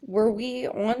 Yes. Were we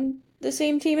on the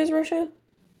same team as Russia?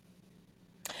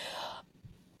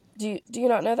 Do you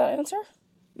not know that answer?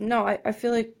 No, I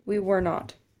feel like we were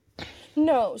not.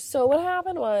 No. So what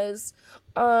happened was,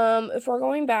 if we're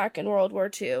going back in World War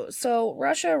II, so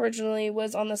Russia originally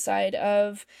was on the side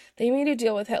of they made a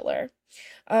deal with Hitler.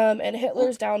 And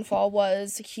Hitler's downfall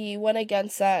was he went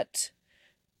against that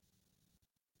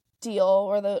deal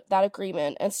or that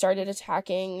agreement and started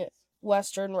attacking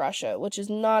Western Russia, which is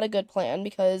not a good plan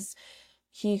because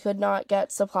he could not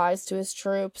get supplies to his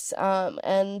troops,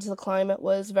 and the climate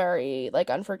was very like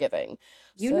unforgiving.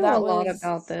 You So know a that lot was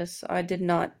about this. I did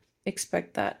not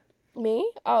expect that.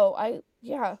 me. Oh,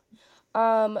 yeah.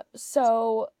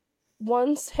 So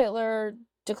once Hitler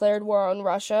declared war on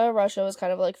Russia, Russia was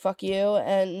kind of like fuck you,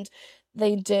 and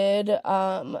they did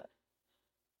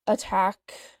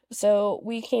attack. So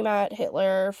we came at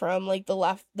Hitler from like the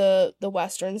left, the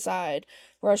western side.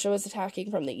 Russia was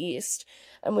attacking from the east,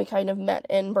 and we kind of met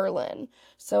in Berlin.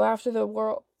 So after the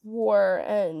war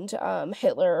and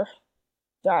Hitler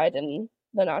died and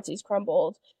the Nazis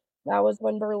crumbled, that was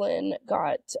when Berlin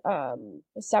got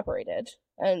separated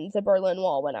and the Berlin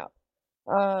Wall went up.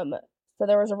 Um, so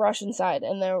there was a Russian side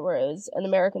and there was an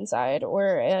American side,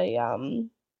 or a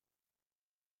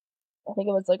I think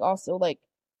it was like also like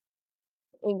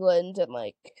England and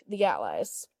like the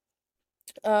Allies.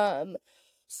 Um,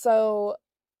 so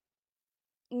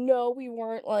no, we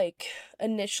weren't like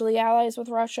initially allies with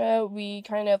Russia. We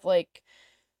kind of like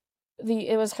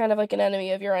it was kind of like an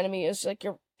enemy of your enemy is like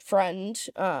your friend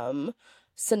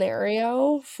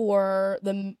scenario for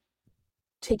the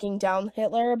taking down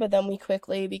Hitler, but then we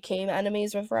quickly became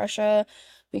enemies with Russia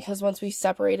because once we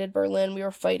separated Berlin, we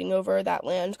were fighting over that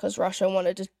land because Russia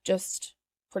wanted to just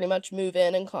pretty much move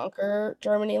in and conquer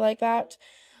Germany like that.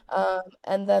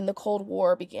 And then the Cold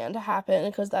War began to happen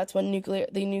because that's when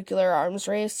the nuclear arms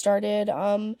race started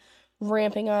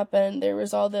ramping up, and there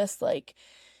was all this like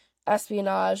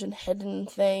espionage and hidden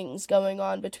things going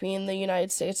on between the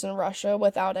United States and Russia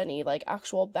without any like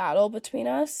actual battle between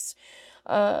us.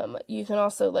 You can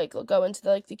also like go into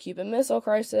the Cuban Missile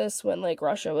Crisis when like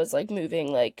Russia was like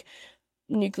moving like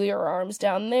nuclear arms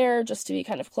down there just to be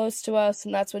kind of close to us,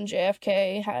 and that's when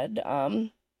JFK had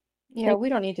Yeah, we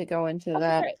don't need to go into okay,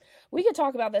 that. great. We could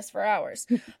talk about this for hours.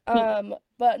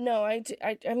 But no, I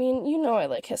mean, I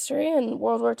like history, and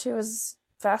World War II is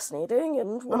fascinating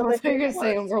and one of I my thought you were favorite gonna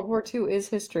say wars. World War II is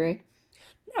history.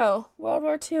 No, World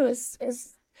War II is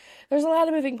there's a lot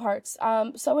of moving parts.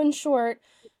 So in short,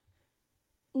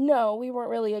 no, we weren't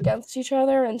really against each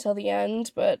other until the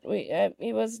end, but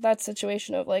it was that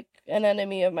situation of like an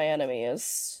enemy of my enemy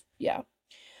is yeah.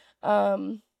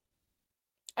 Um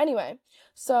Anyway,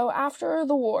 so after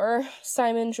the war,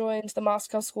 Simon joined the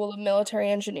Moscow School of Military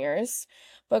Engineers,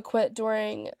 but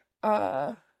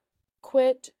uh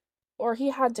quit or he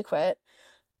had to quit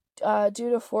due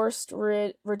to forced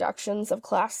reductions of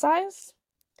class size.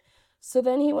 So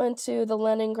then he went to the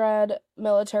Leningrad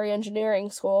Military Engineering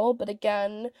School, but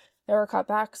again, there were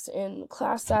cutbacks in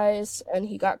class size and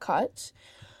he got cut.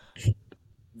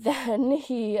 Then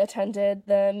he attended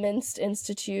the Minsk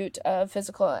Institute of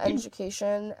Physical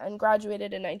Education and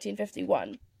graduated in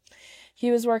 1951.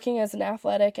 He was working as an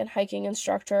athletic and hiking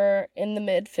instructor in the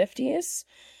mid 50s.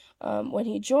 When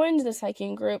he joined this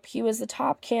hiking group, he was the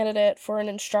top candidate for an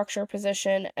instructor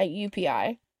position at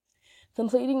UPI.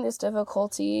 Completing this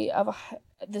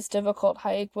this difficult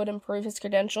hike would improve his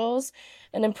credentials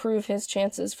and improve his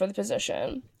chances for the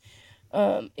position.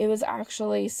 It was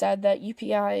actually said that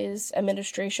UPI's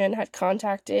administration had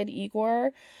contacted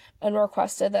Igor and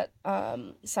requested that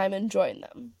Simon join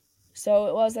them. So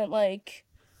it wasn't like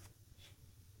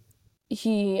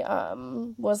he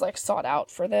was like sought out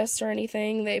for this or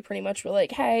anything. They pretty much were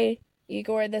like, "Hey,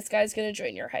 Igor, this guy's gonna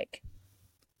join your hike."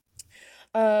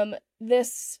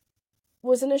 This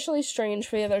was initially strange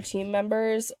for the other team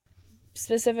members,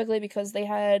 specifically because they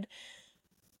had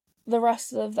the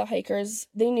rest of the hikers,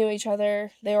 they knew each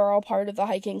other. They were all part of the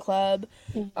hiking club.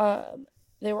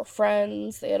 They were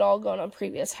friends. They had all gone on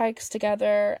previous hikes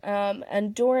together.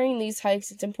 And during these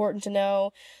hikes, it's important to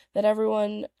know that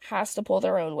everyone has to pull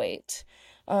their own weight.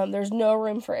 There's no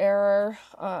room for error.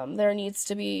 There needs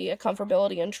to be a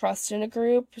comfortability and trust in a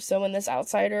group. So when this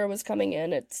outsider was coming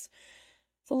in, it's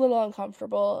a little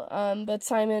uncomfortable. But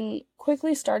Simon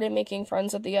quickly started making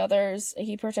friends with the others.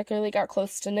 He particularly got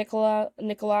close to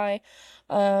Nikolai,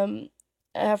 um,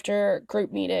 after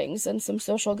group meetings and some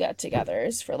social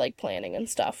get-togethers for like planning and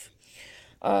stuff.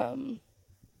 One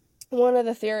of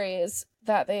the theories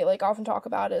that they like often talk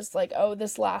about is like, oh,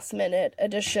 this last minute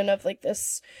addition of like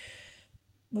this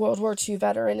World War II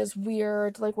veteran is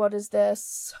weird. Like, what is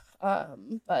this?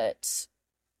 But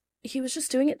he was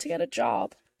just doing it to get a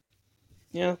job.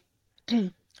 Yeah.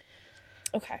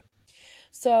 Okay.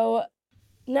 So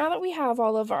now that we have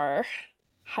all of our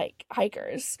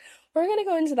hikers, we're gonna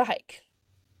go into the hike.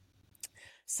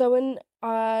 So in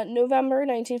November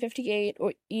 1958,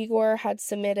 Igor had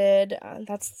submitted,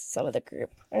 that's some of the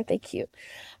group, aren't they cute?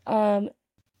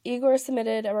 Igor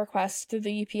submitted a request through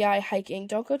the UPI hiking.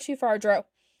 Don't go too far, Drew.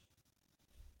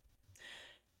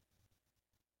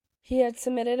 He had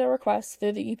submitted a request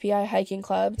through the UPI Hiking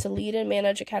Club to lead and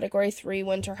manage a Category 3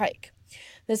 winter hike.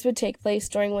 This would take place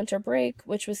during winter break,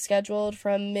 which was scheduled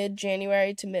from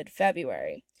mid-January to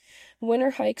mid-February.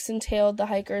 Winter hikes entailed the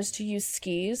hikers to use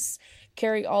skis,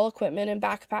 carry all equipment in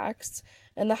backpacks,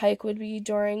 and the hike would be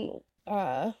during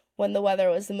when the weather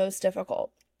was the most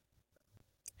difficult.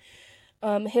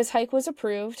 His hike was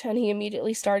approved, and he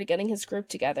immediately started getting his group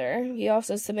together. He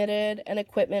also submitted an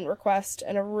equipment request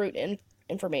and a route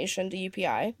information to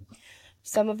UPI.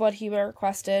 Some of what he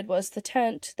requested was the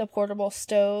tent, the portable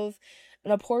stove,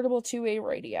 and a portable two-way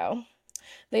radio.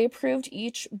 They approved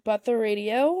each but the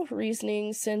radio,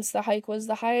 reasoning since the hike was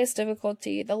the highest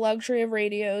difficulty, the luxury of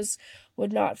radios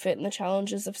would not fit in the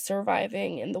challenges of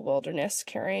surviving in the wilderness,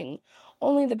 carrying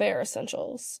only the bare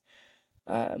essentials.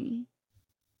 I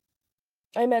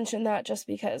mentioned that just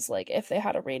because, like, if they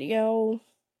had a radio,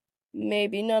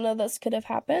 maybe none of this could have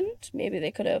happened. Maybe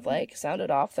they could have, like, sounded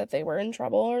off that they were in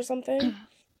trouble or something.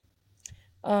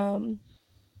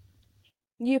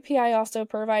 UPI also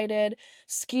provided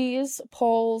skis,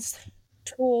 poles,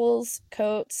 tools,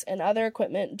 coats, and other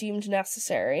equipment deemed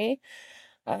necessary.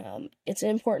 It's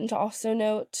important to also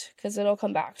note, because it'll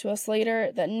come back to us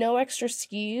later, that no extra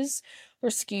skis or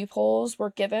ski poles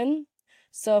were given.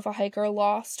 So if a hiker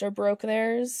lost or broke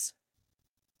theirs,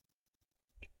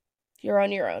 you're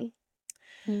on your own.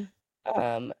 In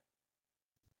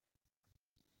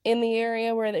the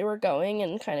area where they were going,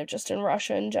 and kind of just in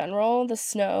Russia in general, the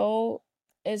snow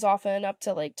is often up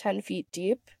to like 10 feet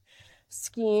deep.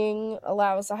 Skiing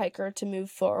allows a hiker to move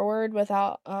forward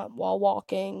without while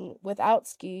walking without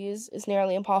skis is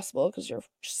nearly impossible because you're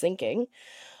sinking.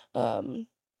 The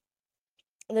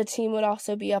team would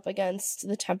also be up against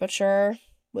the temperature,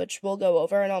 which we'll go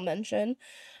over and I'll mention.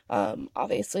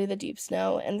 Obviously the deep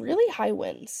snow and really high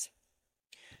winds.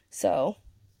 So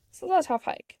it's a tough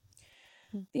hike.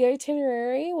 The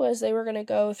itinerary was they were going to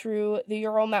go through the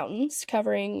Ural Mountains,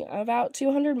 covering about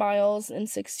 200 miles in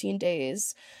 16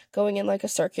 days, going in like a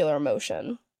circular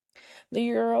motion. The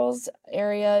Urals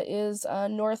area is a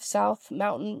north to south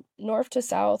mountain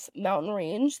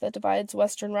range that divides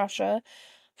western Russia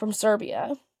from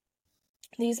Serbia.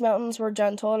 These mountains were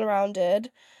gentle and rounded,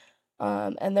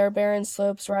 and their barren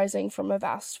slopes rising from a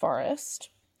vast forest.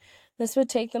 This would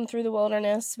take them through the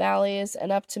wilderness, valleys,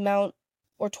 and up to Mount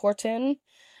Ortorton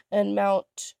and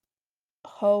Mount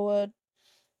Howard.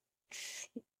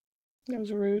 That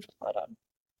was rude. Hold on.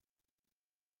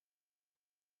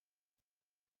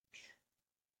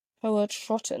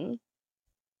 Howardschotten.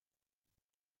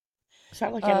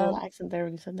 Sounded like you had a little accent there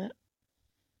when you said that.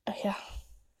 Yeah.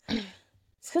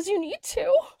 It's because you need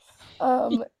to.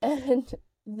 And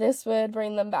this would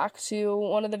bring them back to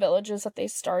one of the villages that they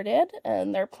started,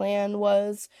 and their plan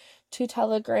was to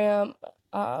telegram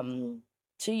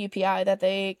to UPI that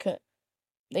they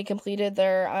completed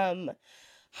their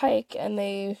hike and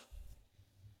they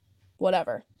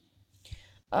whatever.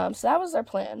 So that was their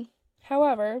plan.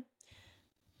 However,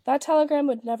 that telegram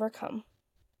would never come.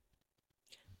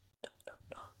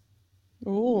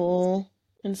 Ooh,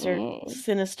 insert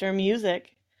sinister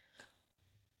music.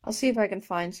 I'll see if I can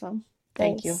find some.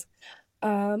 Thank you.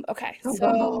 Okay,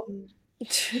 so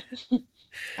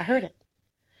I heard it.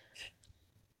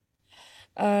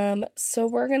 So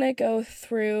we're gonna go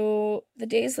through the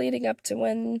days leading up to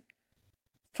when,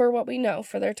 for what we know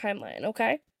for their timeline,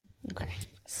 okay? Okay.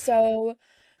 So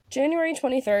January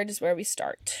 23rd is where we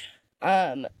start.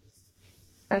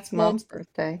 That's Mom's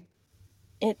birthday.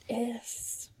 It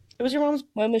is. It was your mom's.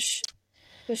 When was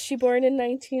she born in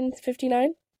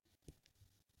 1959?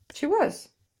 She was.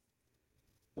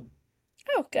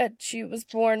 Oh, good. She was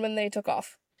born when they took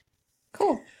off.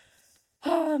 Cool.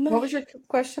 Um, What was your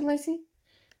question, Lacey?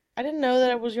 I didn't know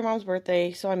that it was your mom's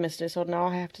birthday, so I missed it. So now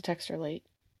I have to text her late.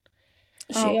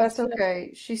 Oh, she that's also,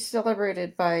 okay. She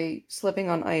celebrated by slipping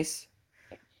on ice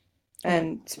oh,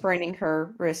 and spraining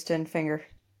her wrist and finger.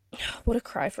 what a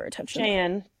cry for attention.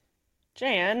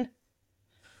 Jan.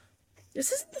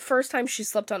 This isn't the first time she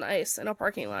slept on ice in a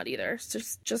parking lot either.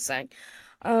 Just saying.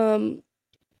 Um,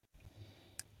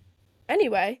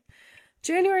 anyway,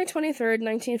 January 23rd,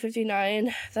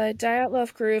 1959, the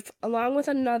Dyatlov group, along with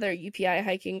another UPI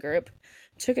hiking group,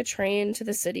 took a train to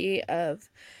the city of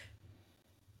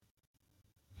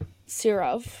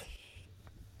Serov.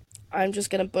 I'm just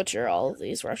gonna butcher all of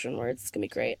these Russian words. It's gonna be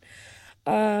great.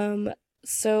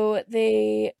 So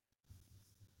they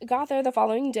got there the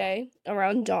following day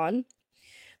around dawn.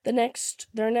 Their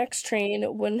next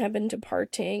train wouldn't have been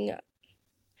departing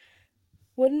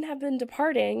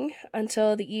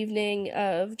until the evening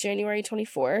of January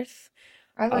 24th.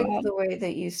 I liked Um, the way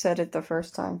that you said it the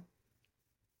first time.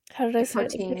 how did I The say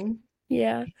it? cartoon.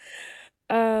 Yeah.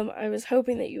 I was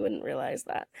hoping that you wouldn't realize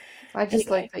that. I just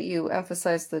Anyway, like that you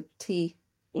emphasize the T.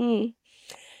 mm.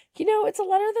 It's a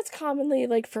letter that's commonly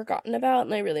like forgotten about,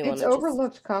 and I really want It's to just.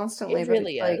 overlooked constantly, It but it's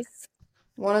really like is.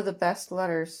 one of the best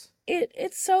letters.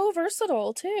 It's so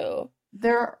versatile too.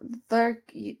 There, there,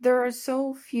 there are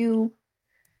so few.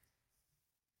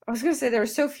 I was gonna say there are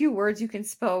so few words you can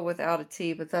spell without a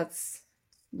T, but that's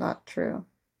not true.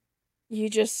 You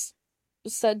just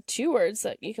said two words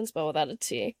that you can spell without a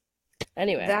T.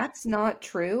 Anyway, That's not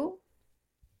true.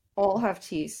 All have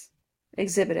T's.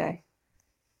 Exhibit A.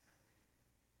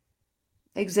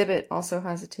 Exhibit also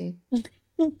has a T.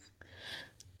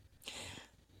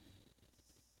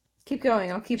 Keep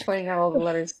going. I'll keep pointing out all the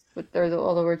letters with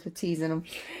all the words with T's in them.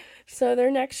 so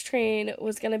their next train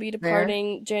was going to be There.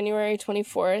 departing January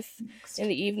 24th in Next.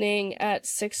 the evening at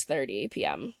 6:30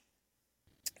 p.m.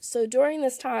 So during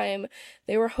this time,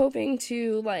 they were hoping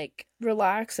to like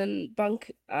relax and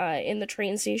bunk in the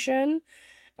train station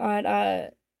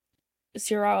at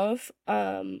Sirov,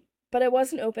 but it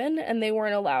wasn't open and they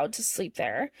weren't allowed to sleep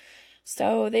there.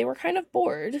 So they were kind of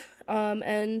bored,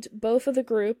 and both of the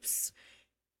groups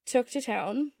took to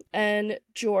town, and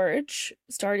George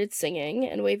started singing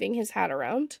and waving his hat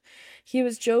around. He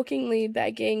was jokingly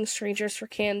begging strangers for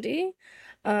candy.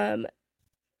 Um,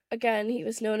 Again, he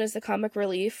was known as the comic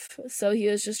relief, so he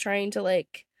was just trying to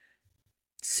like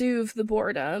soothe the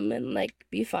boredom and like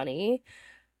be funny.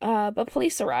 But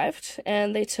police arrived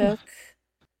and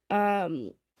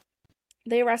um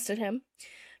they arrested him.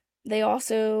 They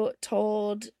also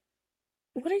told,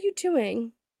 what are you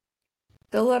doing?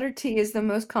 The letter T is the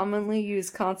most commonly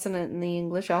used consonant in the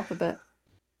English alphabet.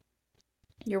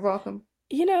 You're welcome.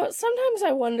 Sometimes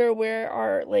I wonder where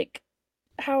our like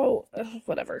how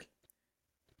whatever.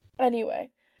 Anyway,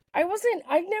 I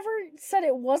never said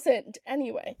it wasn't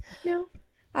anyway. No.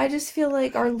 I just feel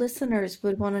like our listeners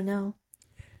would want to know.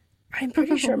 I'm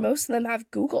pretty sure most of them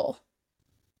have Google.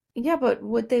 Yeah, but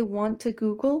would they want to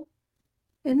Google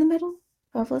in the middle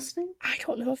of listening? I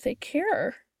don't know if they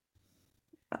care.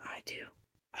 I do.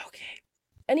 Okay.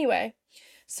 Anyway,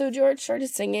 so George started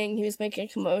singing. He was making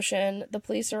a commotion. The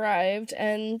police arrived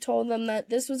and told them that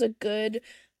this was a good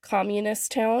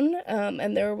communist town,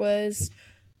 and there was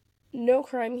no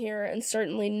crime here and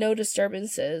certainly no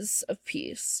disturbances of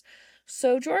peace.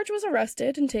 So George was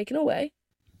arrested and taken away.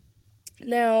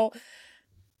 Now,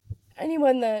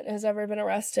 anyone that has ever been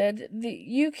arrested,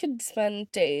 you could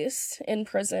spend days in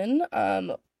prison,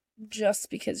 just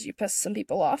because you pissed some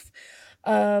people off.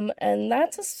 And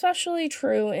that's especially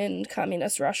true in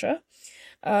communist Russia.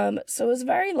 So it was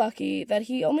very lucky that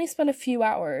he only spent a few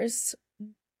hours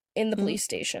in the police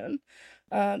station,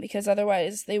 because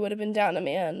otherwise they would have been down a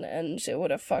man and it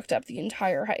would have fucked up the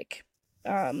entire hike.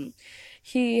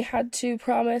 He had to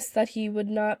promise that he would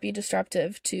not be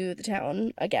disruptive to the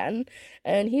town again,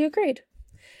 and he agreed.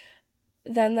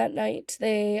 Then that night,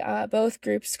 they both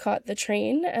groups caught the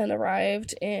train and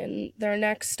arrived in their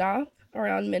next stop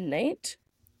around midnight,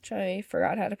 which I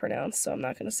forgot how to pronounce, so I'm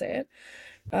not going to say it.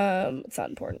 It's not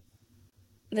important.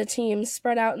 The teams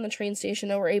spread out in the train station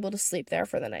and were able to sleep there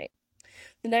for the night.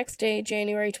 The next day,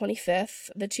 January 25th,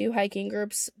 the two hiking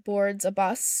groups boards a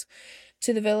bus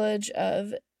to the village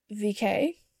of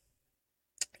VK.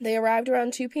 They arrived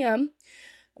around 2 p.m.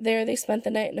 There, they spent the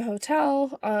night in a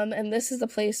hotel, and this is the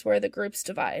place where the groups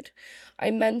divide.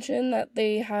 I mentioned that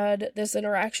they had this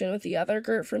interaction with the other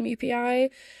group from UPI,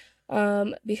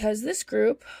 because this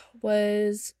group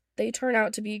they turn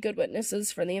out to be good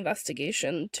witnesses for the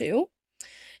investigation, too.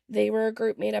 They were a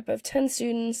group made up of 10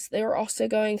 students. They were also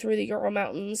going through the Ural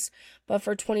Mountains, but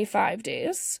for 25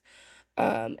 days.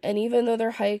 And even though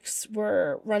their hikes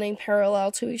were running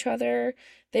parallel to each other,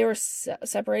 they were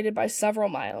separated by several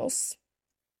miles.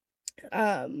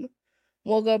 Um,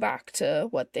 we'll go back to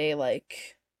what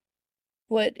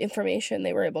information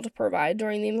they were able to provide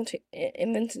during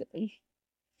the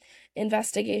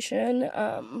investigation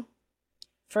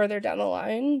further down the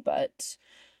line, but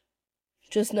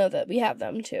just know that we have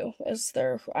them too as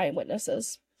their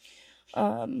eyewitnesses.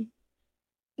 The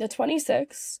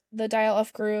 26th, the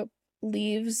Dyatlov group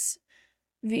leaves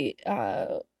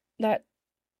that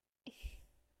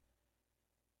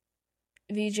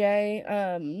VJ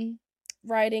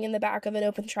riding in the back of an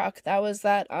open truck. That was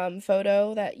that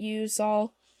photo that you saw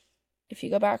if you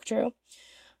go back, Drew.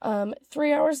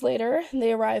 3 hours later,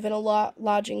 they arrive in a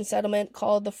lodging settlement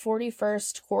called the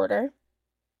 41st Quarter.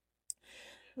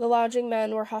 The lodging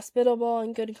men were hospitable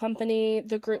and good company.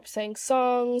 The group sang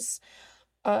songs.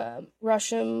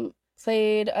 Russian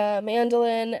played a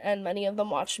mandolin, and many of them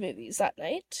watched movies that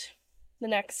night. The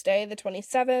next day, the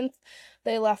 27th,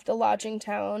 they left a lodging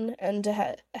town and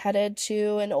headed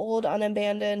to an old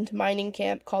unabandoned mining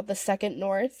camp called the Second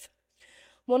North.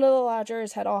 One of the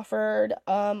lodgers had offered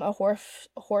a horse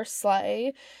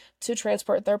sleigh to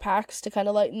transport their packs to kind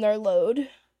of lighten their load.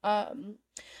 And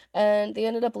they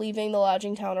ended up leaving the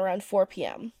lodging town around 4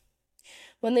 p.m.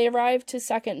 When they arrived to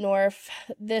Second North,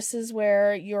 this is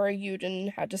where Yuri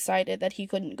Yudin had decided that he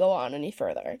couldn't go on any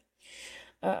further.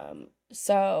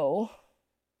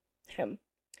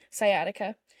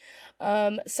 Sciatica.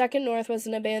 Second North was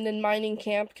an abandoned mining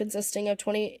camp consisting of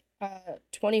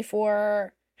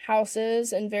 24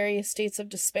 houses in various states of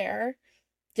disrepair.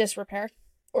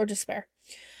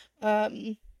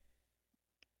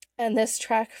 And this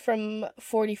trek from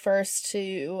 41st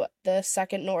to the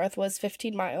Second North was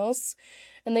 15 miles,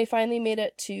 and they finally made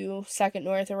it to Second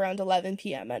North around 11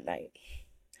 p.m. at night.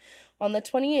 On the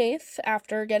 28th,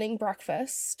 after getting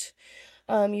breakfast,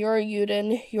 Yuri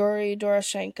Yudin, Yuri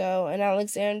Doroshenko, and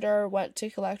Alexander went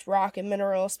to collect rock and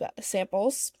mineral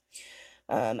samples.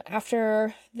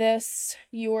 After this,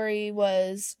 Yuri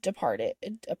was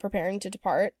preparing to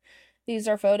depart. These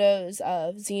are photos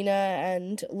of Zina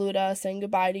and Luda saying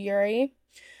goodbye to Yuri.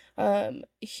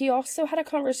 He also had a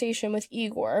conversation with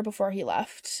Igor before he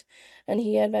left, and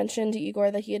he had mentioned to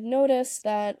Igor that he had noticed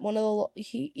that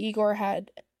Igor had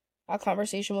a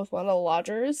conversation with one of the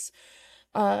lodgers,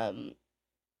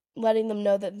 letting them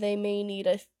know that they may need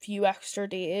a few extra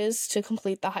days to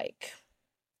complete the hike.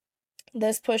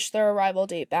 This pushed their arrival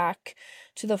date back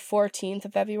to the 14th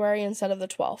of February instead of the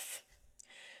 12th.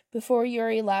 Before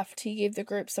Yuri left, he gave the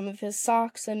group some of his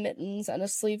socks and mittens and a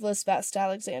sleeveless vest to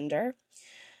Alexander.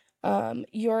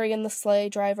 Yuri and the sleigh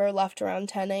driver left around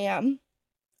 10 a.m.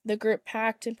 The group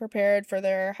packed and prepared for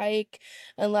their hike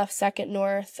and left Second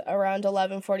North around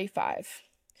 11:45.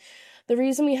 The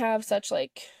reason we have such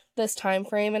this time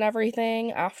frame and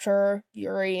everything after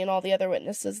Yuri and all the other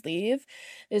witnesses leave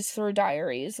is through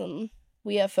diaries, and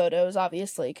we have photos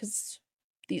obviously because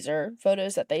these are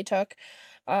photos that they took.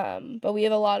 But we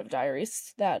have a lot of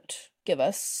diaries that give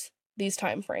us these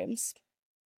time frames.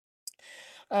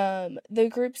 The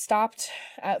group stopped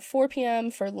at 4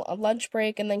 p.m. for a lunch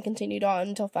break and then continued on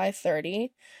until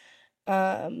 5:30.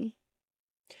 Going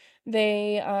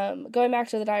back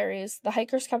to the diaries, the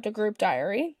hikers kept a group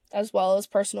diary as well as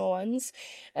personal ones,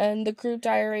 and the group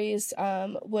diaries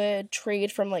would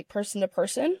trade from person to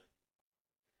person.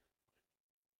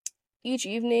 Each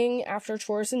evening after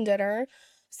chores and dinner,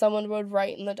 someone would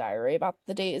write in the diary about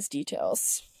the day's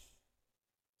details.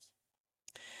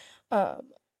 I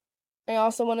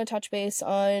also want to touch base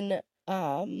on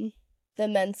the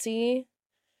Mensi,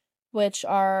 which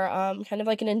are kind of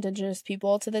like an indigenous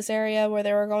people to this area where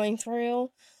they were going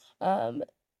through.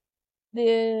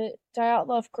 The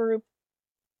Dyatlov group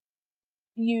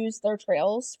used their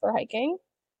trails for hiking.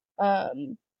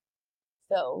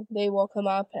 So they will come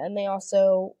up, and they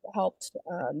also helped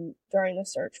during the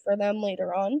search for them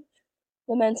later on.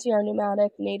 The Mensi are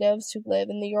nomadic natives who live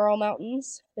in the Ural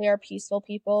Mountains. They are peaceful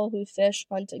people who fish,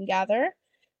 hunt, and gather.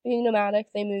 Being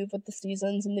nomadic, they move with the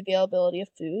seasons and the availability of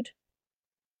food.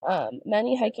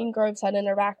 Many hiking groups had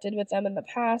interacted with them in the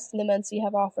past, and the Mensi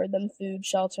have offered them food,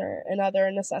 shelter, and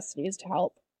other necessities to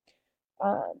help.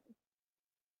 I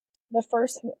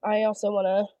also want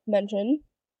to mention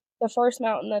the first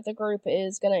mountain that the group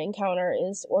is going to encounter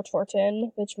is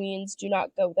Ortortin, which means do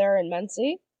not go there in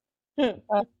Mensi.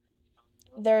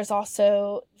 There's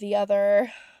also the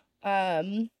other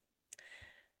mountain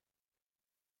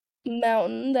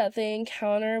that they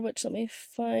encounter, which let me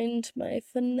find my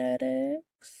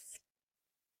phonetics.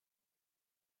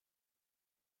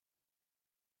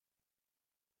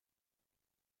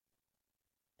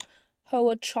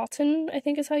 Hoachotin, I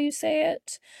think is how you say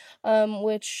it,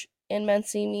 which in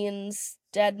Mency means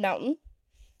dead mountain.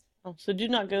 Oh, so do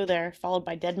not go there, followed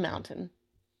by Dead Mountain.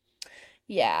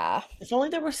 Yeah. If only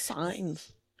there were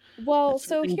signs Well, that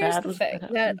so something here's bad the was thing going to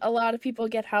that happen. a lot of people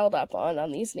get held up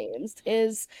on these names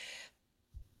is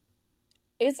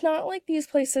it's not like these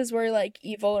places were like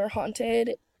evil or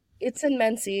haunted. It's in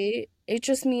Mency. It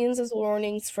just means as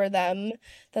warnings for them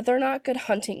that they're not good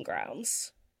hunting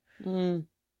grounds. Mm.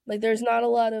 Like there's not a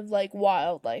lot of like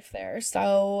wildlife there.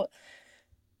 So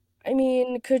I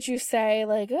mean, could you say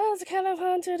like, oh, it's kind of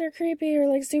haunted or creepy or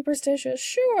like superstitious?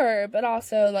 Sure, but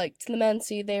also like to the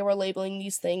Mency, they were labeling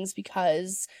these things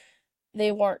because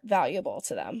they weren't valuable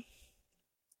to them.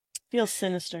 Feels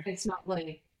sinister. It's not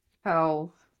like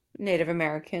how Native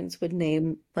Americans would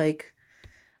name like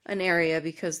an area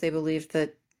because they believed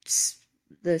that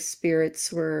the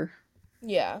spirits were.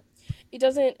 Yeah. It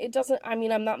doesn't, I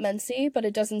mean, I'm not Mency, but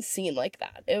it doesn't seem like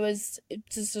that. It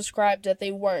just described that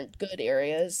they weren't good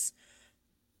areas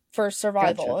for Gotcha.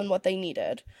 survival and what they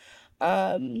needed.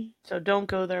 Um, So don't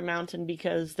go there, mountain,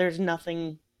 because there's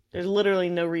nothing, there's literally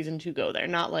no reason to go there.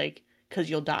 Not like because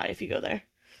you'll die if you go there.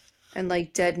 And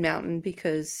like Dead Mountain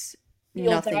because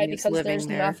you'll die nothing is because living there's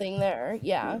there. nothing there.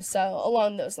 Yeah, Yeah. so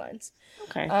along those lines.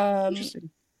 Okay, Um, interesting.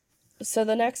 so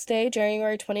the next day,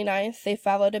 January 29th, they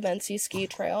followed a Mency ski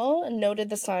trail and noted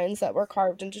the signs that were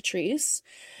carved into trees.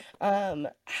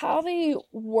 How they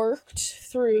worked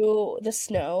through the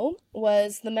snow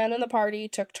was the men in the party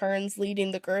took turns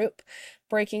leading the group,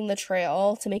 breaking the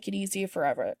trail to make it easy for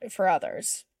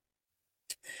others.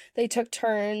 They took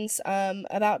turns,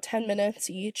 about 10 minutes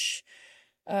each,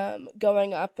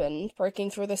 going up and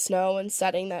breaking through the snow and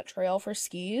setting that trail for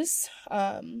skis.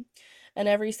 And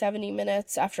every 70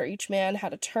 minutes after each man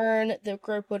had a turn, the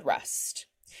group would rest.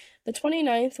 The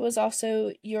 29th was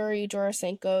also Yuri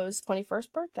Durasenko's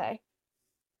 21st birthday.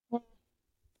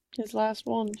 His last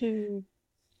one too.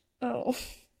 Oh,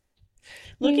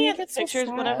 Looking you at the get so pictures,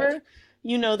 sad. whenever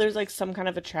you know there's like some kind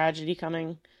of a tragedy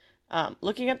coming,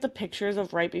 looking at the pictures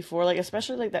of right before, like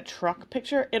especially like that truck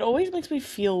picture, it always makes me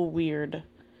feel weird.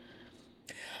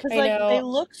 Because I like they know,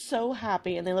 look so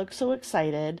happy and they look so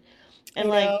excited, and I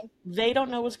like know. they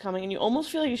don't know what's coming, and you almost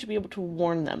feel like you should be able to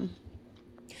warn them.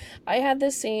 I had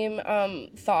the same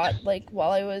thought like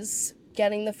while I was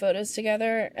getting the photos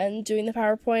together and doing the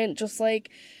PowerPoint, just like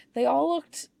they all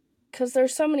looked because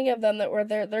there's so many of them that were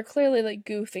there. They're clearly like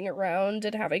goofing around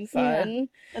and having Yeah. fun,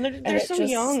 And they're and they're so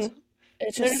young.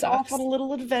 it They're just just off on a sucks.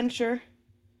 little adventure.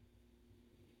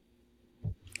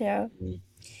 Yeah.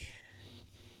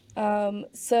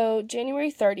 So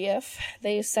January 30th,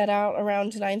 they set out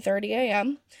around 9:30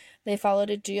 a.m. They followed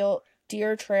a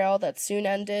deer trail that soon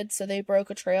ended, so they broke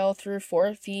a trail through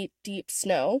 4 feet deep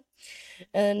snow.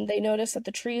 And they noticed that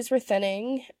the trees were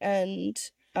thinning and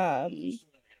um,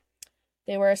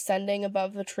 they were ascending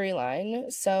above the tree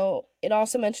line. So it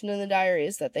also mentioned in the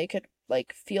diaries that they could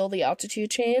like feel the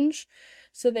altitude change.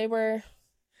 So they were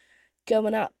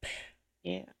going up.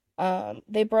 Yeah.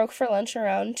 They broke for lunch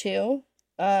around 2,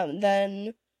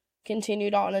 then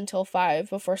continued on until 5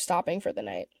 before stopping for the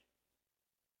night.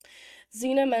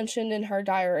 Xena mentioned in her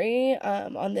diary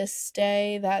on this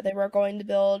day that they were going to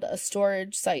build a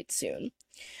storage site soon.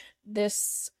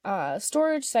 This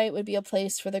storage site would be a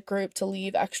place for the group to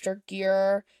leave extra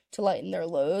gear to lighten their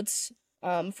loads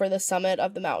for the summit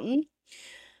of the mountain.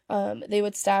 They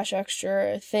would stash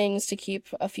extra things to keep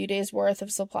a few days' worth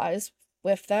of supplies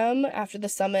with them. After the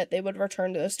summit, they would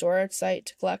return to the storage site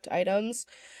to collect items.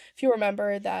 If you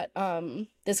remember that,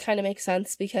 this kind of makes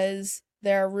sense because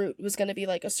their route was going to be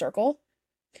like a circle,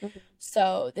 Mhm.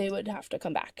 so they would have to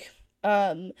come back.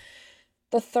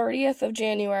 The 30th of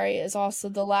January is also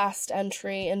the last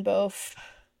entry in both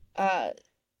uh,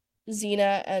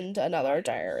 Xena and another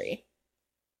diary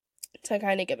to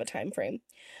kind of give a time frame.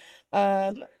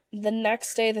 Um, the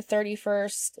next day, the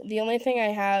 31st, the only thing I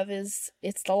have is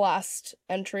it's the last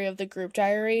entry of the group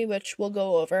diary, which we'll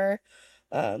go over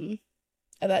um,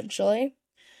 eventually.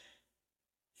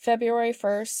 February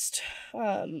 1st,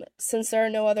 since there are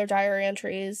no other diary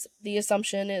entries, the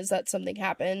assumption is that something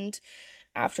happened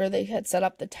after they had set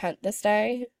up the tent this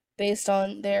day. Based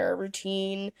on their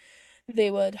routine, they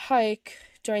would hike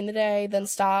during the day, then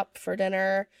stop for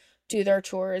dinner, do their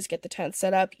chores, get the tent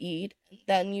set up, eat.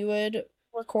 Then you would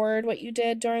record what you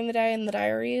did during the day in the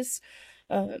diaries.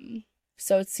 Um,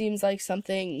 so it seems like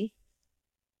something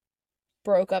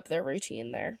broke up their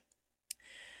routine there.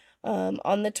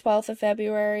 On the 12th of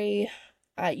February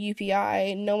at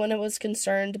UPI, no one was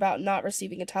concerned about not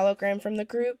receiving a telegram from the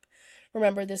group.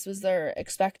 Remember, this was their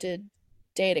expected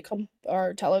day to come,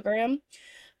 or telegram.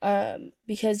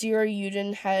 because Yuri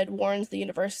Yudin had warned the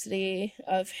university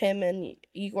of him and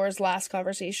Igor's last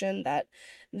conversation that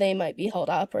they might be held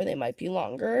up or they might be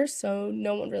longer, so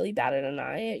no one really batted an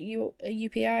eye at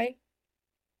UPI.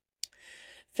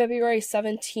 February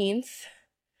 17th,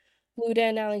 Luda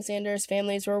and Alexander's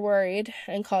families were worried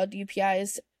and called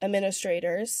UPI's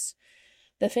administrators.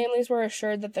 The families were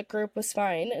assured that the group was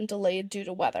fine and delayed due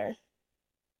to weather.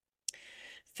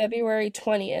 February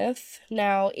 20th,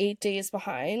 now 8 days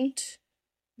behind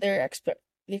the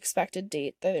expected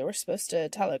date that they were supposed to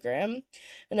telegram,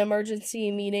 an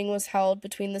emergency meeting was held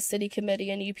between the city committee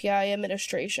and UPI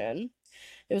administration.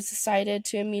 It was decided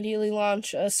to immediately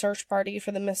launch a search party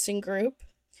for the missing group.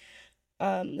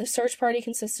 The search party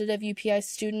consisted of UPI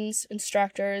students,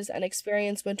 instructors, and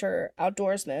experienced winter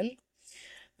outdoorsmen.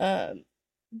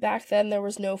 Back then, there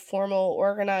was no formal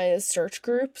organized search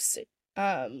groups,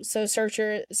 so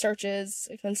searches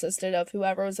consisted of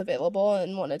whoever was available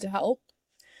and wanted to help.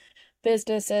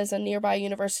 Businesses and nearby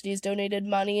universities donated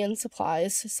money and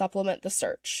supplies to supplement the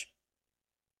search.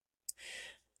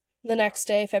 The next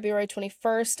day, February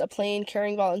 21st, a plane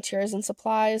carrying volunteers and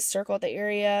supplies circled the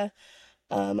area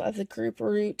of the group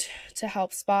route to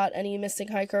help spot any missing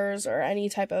hikers or any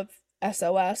type of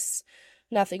SOS.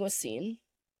 Nothing was seen.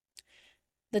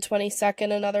 The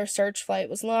 22nd, another search flight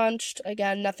was launched.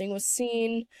 Again, nothing was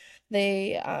seen.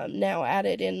 They now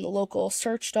added in local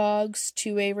search dogs,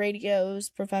 two-way radios,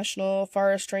 professional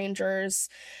forest rangers,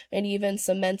 and even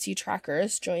some Mency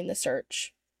trackers joined the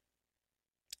search.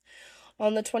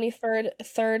 On the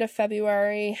 23rd of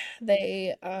February,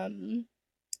 they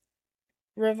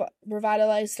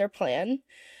revitalized their plan.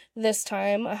 This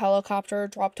time, a helicopter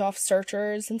dropped off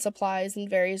searchers and supplies in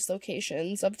various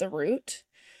locations of the route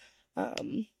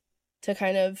to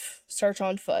kind of search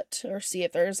on foot or see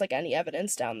if there's like any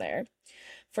evidence down there.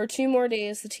 For 2 more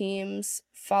days, the teams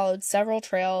followed several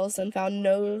trails and found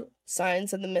no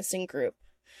signs of the missing group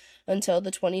until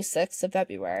the 26th of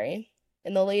February.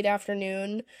 In the late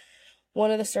afternoon,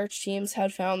 one of the search teams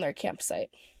had found their campsite.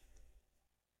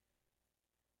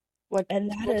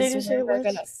 And that what did you is say where it we're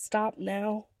was? gonna stop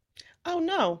now. Oh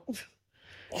no.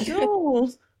 No.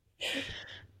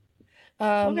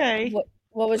 Okay.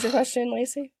 What was your question,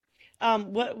 Lacey?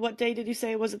 What day did you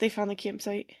say was it they found the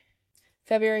campsite?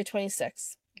 February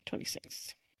 26th.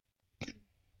 26th.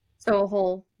 So a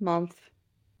whole month,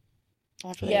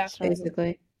 After Yeah. they started.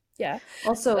 basically. Yeah.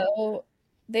 Also, So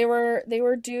they were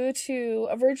due to,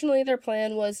 originally their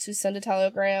plan was to send a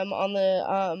telegram on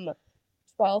the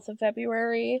 12th of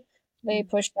February. They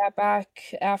pushed that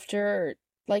back after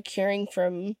like hearing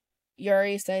from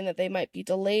Yuri saying that they might be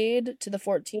delayed to the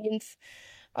 14th.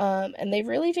 And they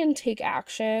really didn't take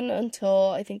action until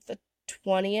I think the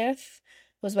 20th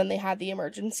was when they had the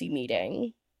emergency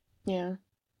meeting. Yeah.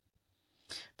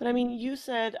 But I mean, you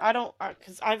said, I don't,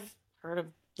 because I've heard of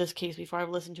this case before, I've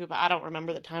listened to it, but I don't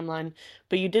remember the timeline.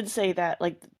 But you did say that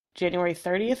like January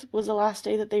 30th was the last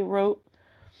day that they wrote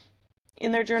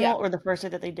in their Yeah. journal, or the first day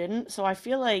that they didn't. So I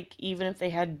feel like even if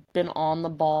they had been on the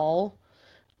ball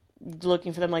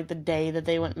looking for them like the day that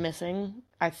they went missing,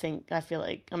 I feel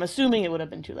like, I'm assuming it would have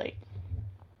been too late.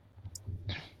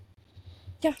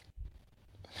 Yeah.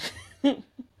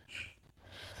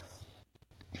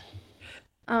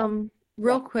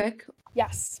 real quick,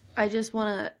 Yes. I just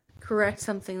want to correct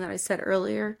something that I said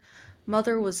earlier.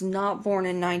 Mother was not born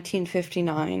in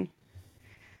 1959.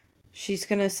 She's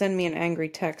gonna send me an angry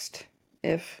text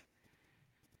if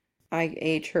I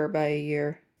age her by a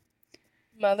year.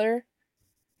 Mother.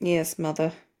 Yes,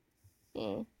 Mother.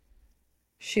 Mm.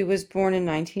 She was born in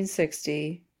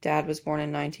 1960. Dad was born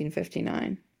in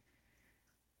 1959.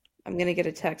 I'm gonna get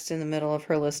a text in the middle of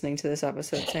her listening to this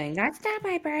episode saying, "That's not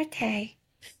my birthday."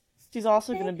 She's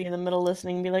also going to be in the middle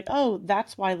listening and be like, oh,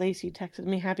 that's why Lacey texted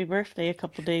me happy birthday a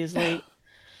couple days late.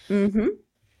 Mm-hmm.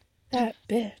 That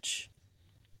bitch.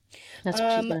 That's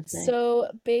what she's going to say.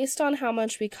 So based on how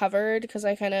much we covered, because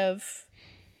I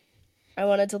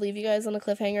wanted to leave you guys on a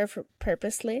cliffhanger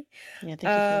purposely. Yeah,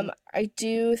 thank you. I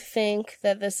do think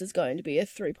that this is going to be a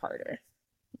 3-parter.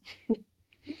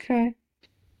 Okay.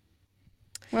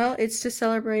 Well, it's to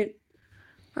celebrate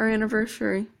our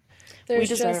anniversary. We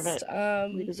deserve it.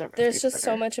 We deserve a There's just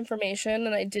so 3-parter. much information,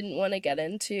 and I didn't want to get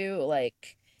into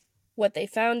like what they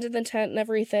found in the tent and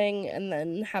everything, and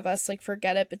then have us like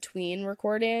forget it between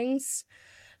recordings.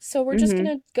 So we're just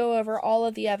gonna go over all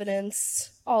of the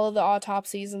evidence, all of the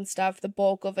autopsies and stuff, the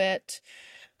bulk of it,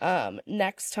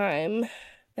 next time,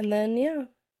 and then yeah,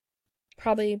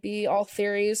 probably be all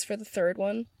theories for the 3rd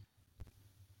one.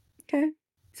 Okay.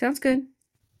 Sounds good.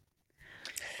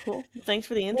 Cool. Thanks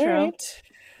for the intro. All right.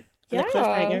 And the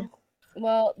cliffhanger.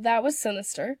 Well, that was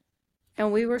sinister.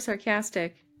 And we were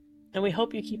sarcastic. And we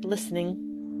hope you keep listening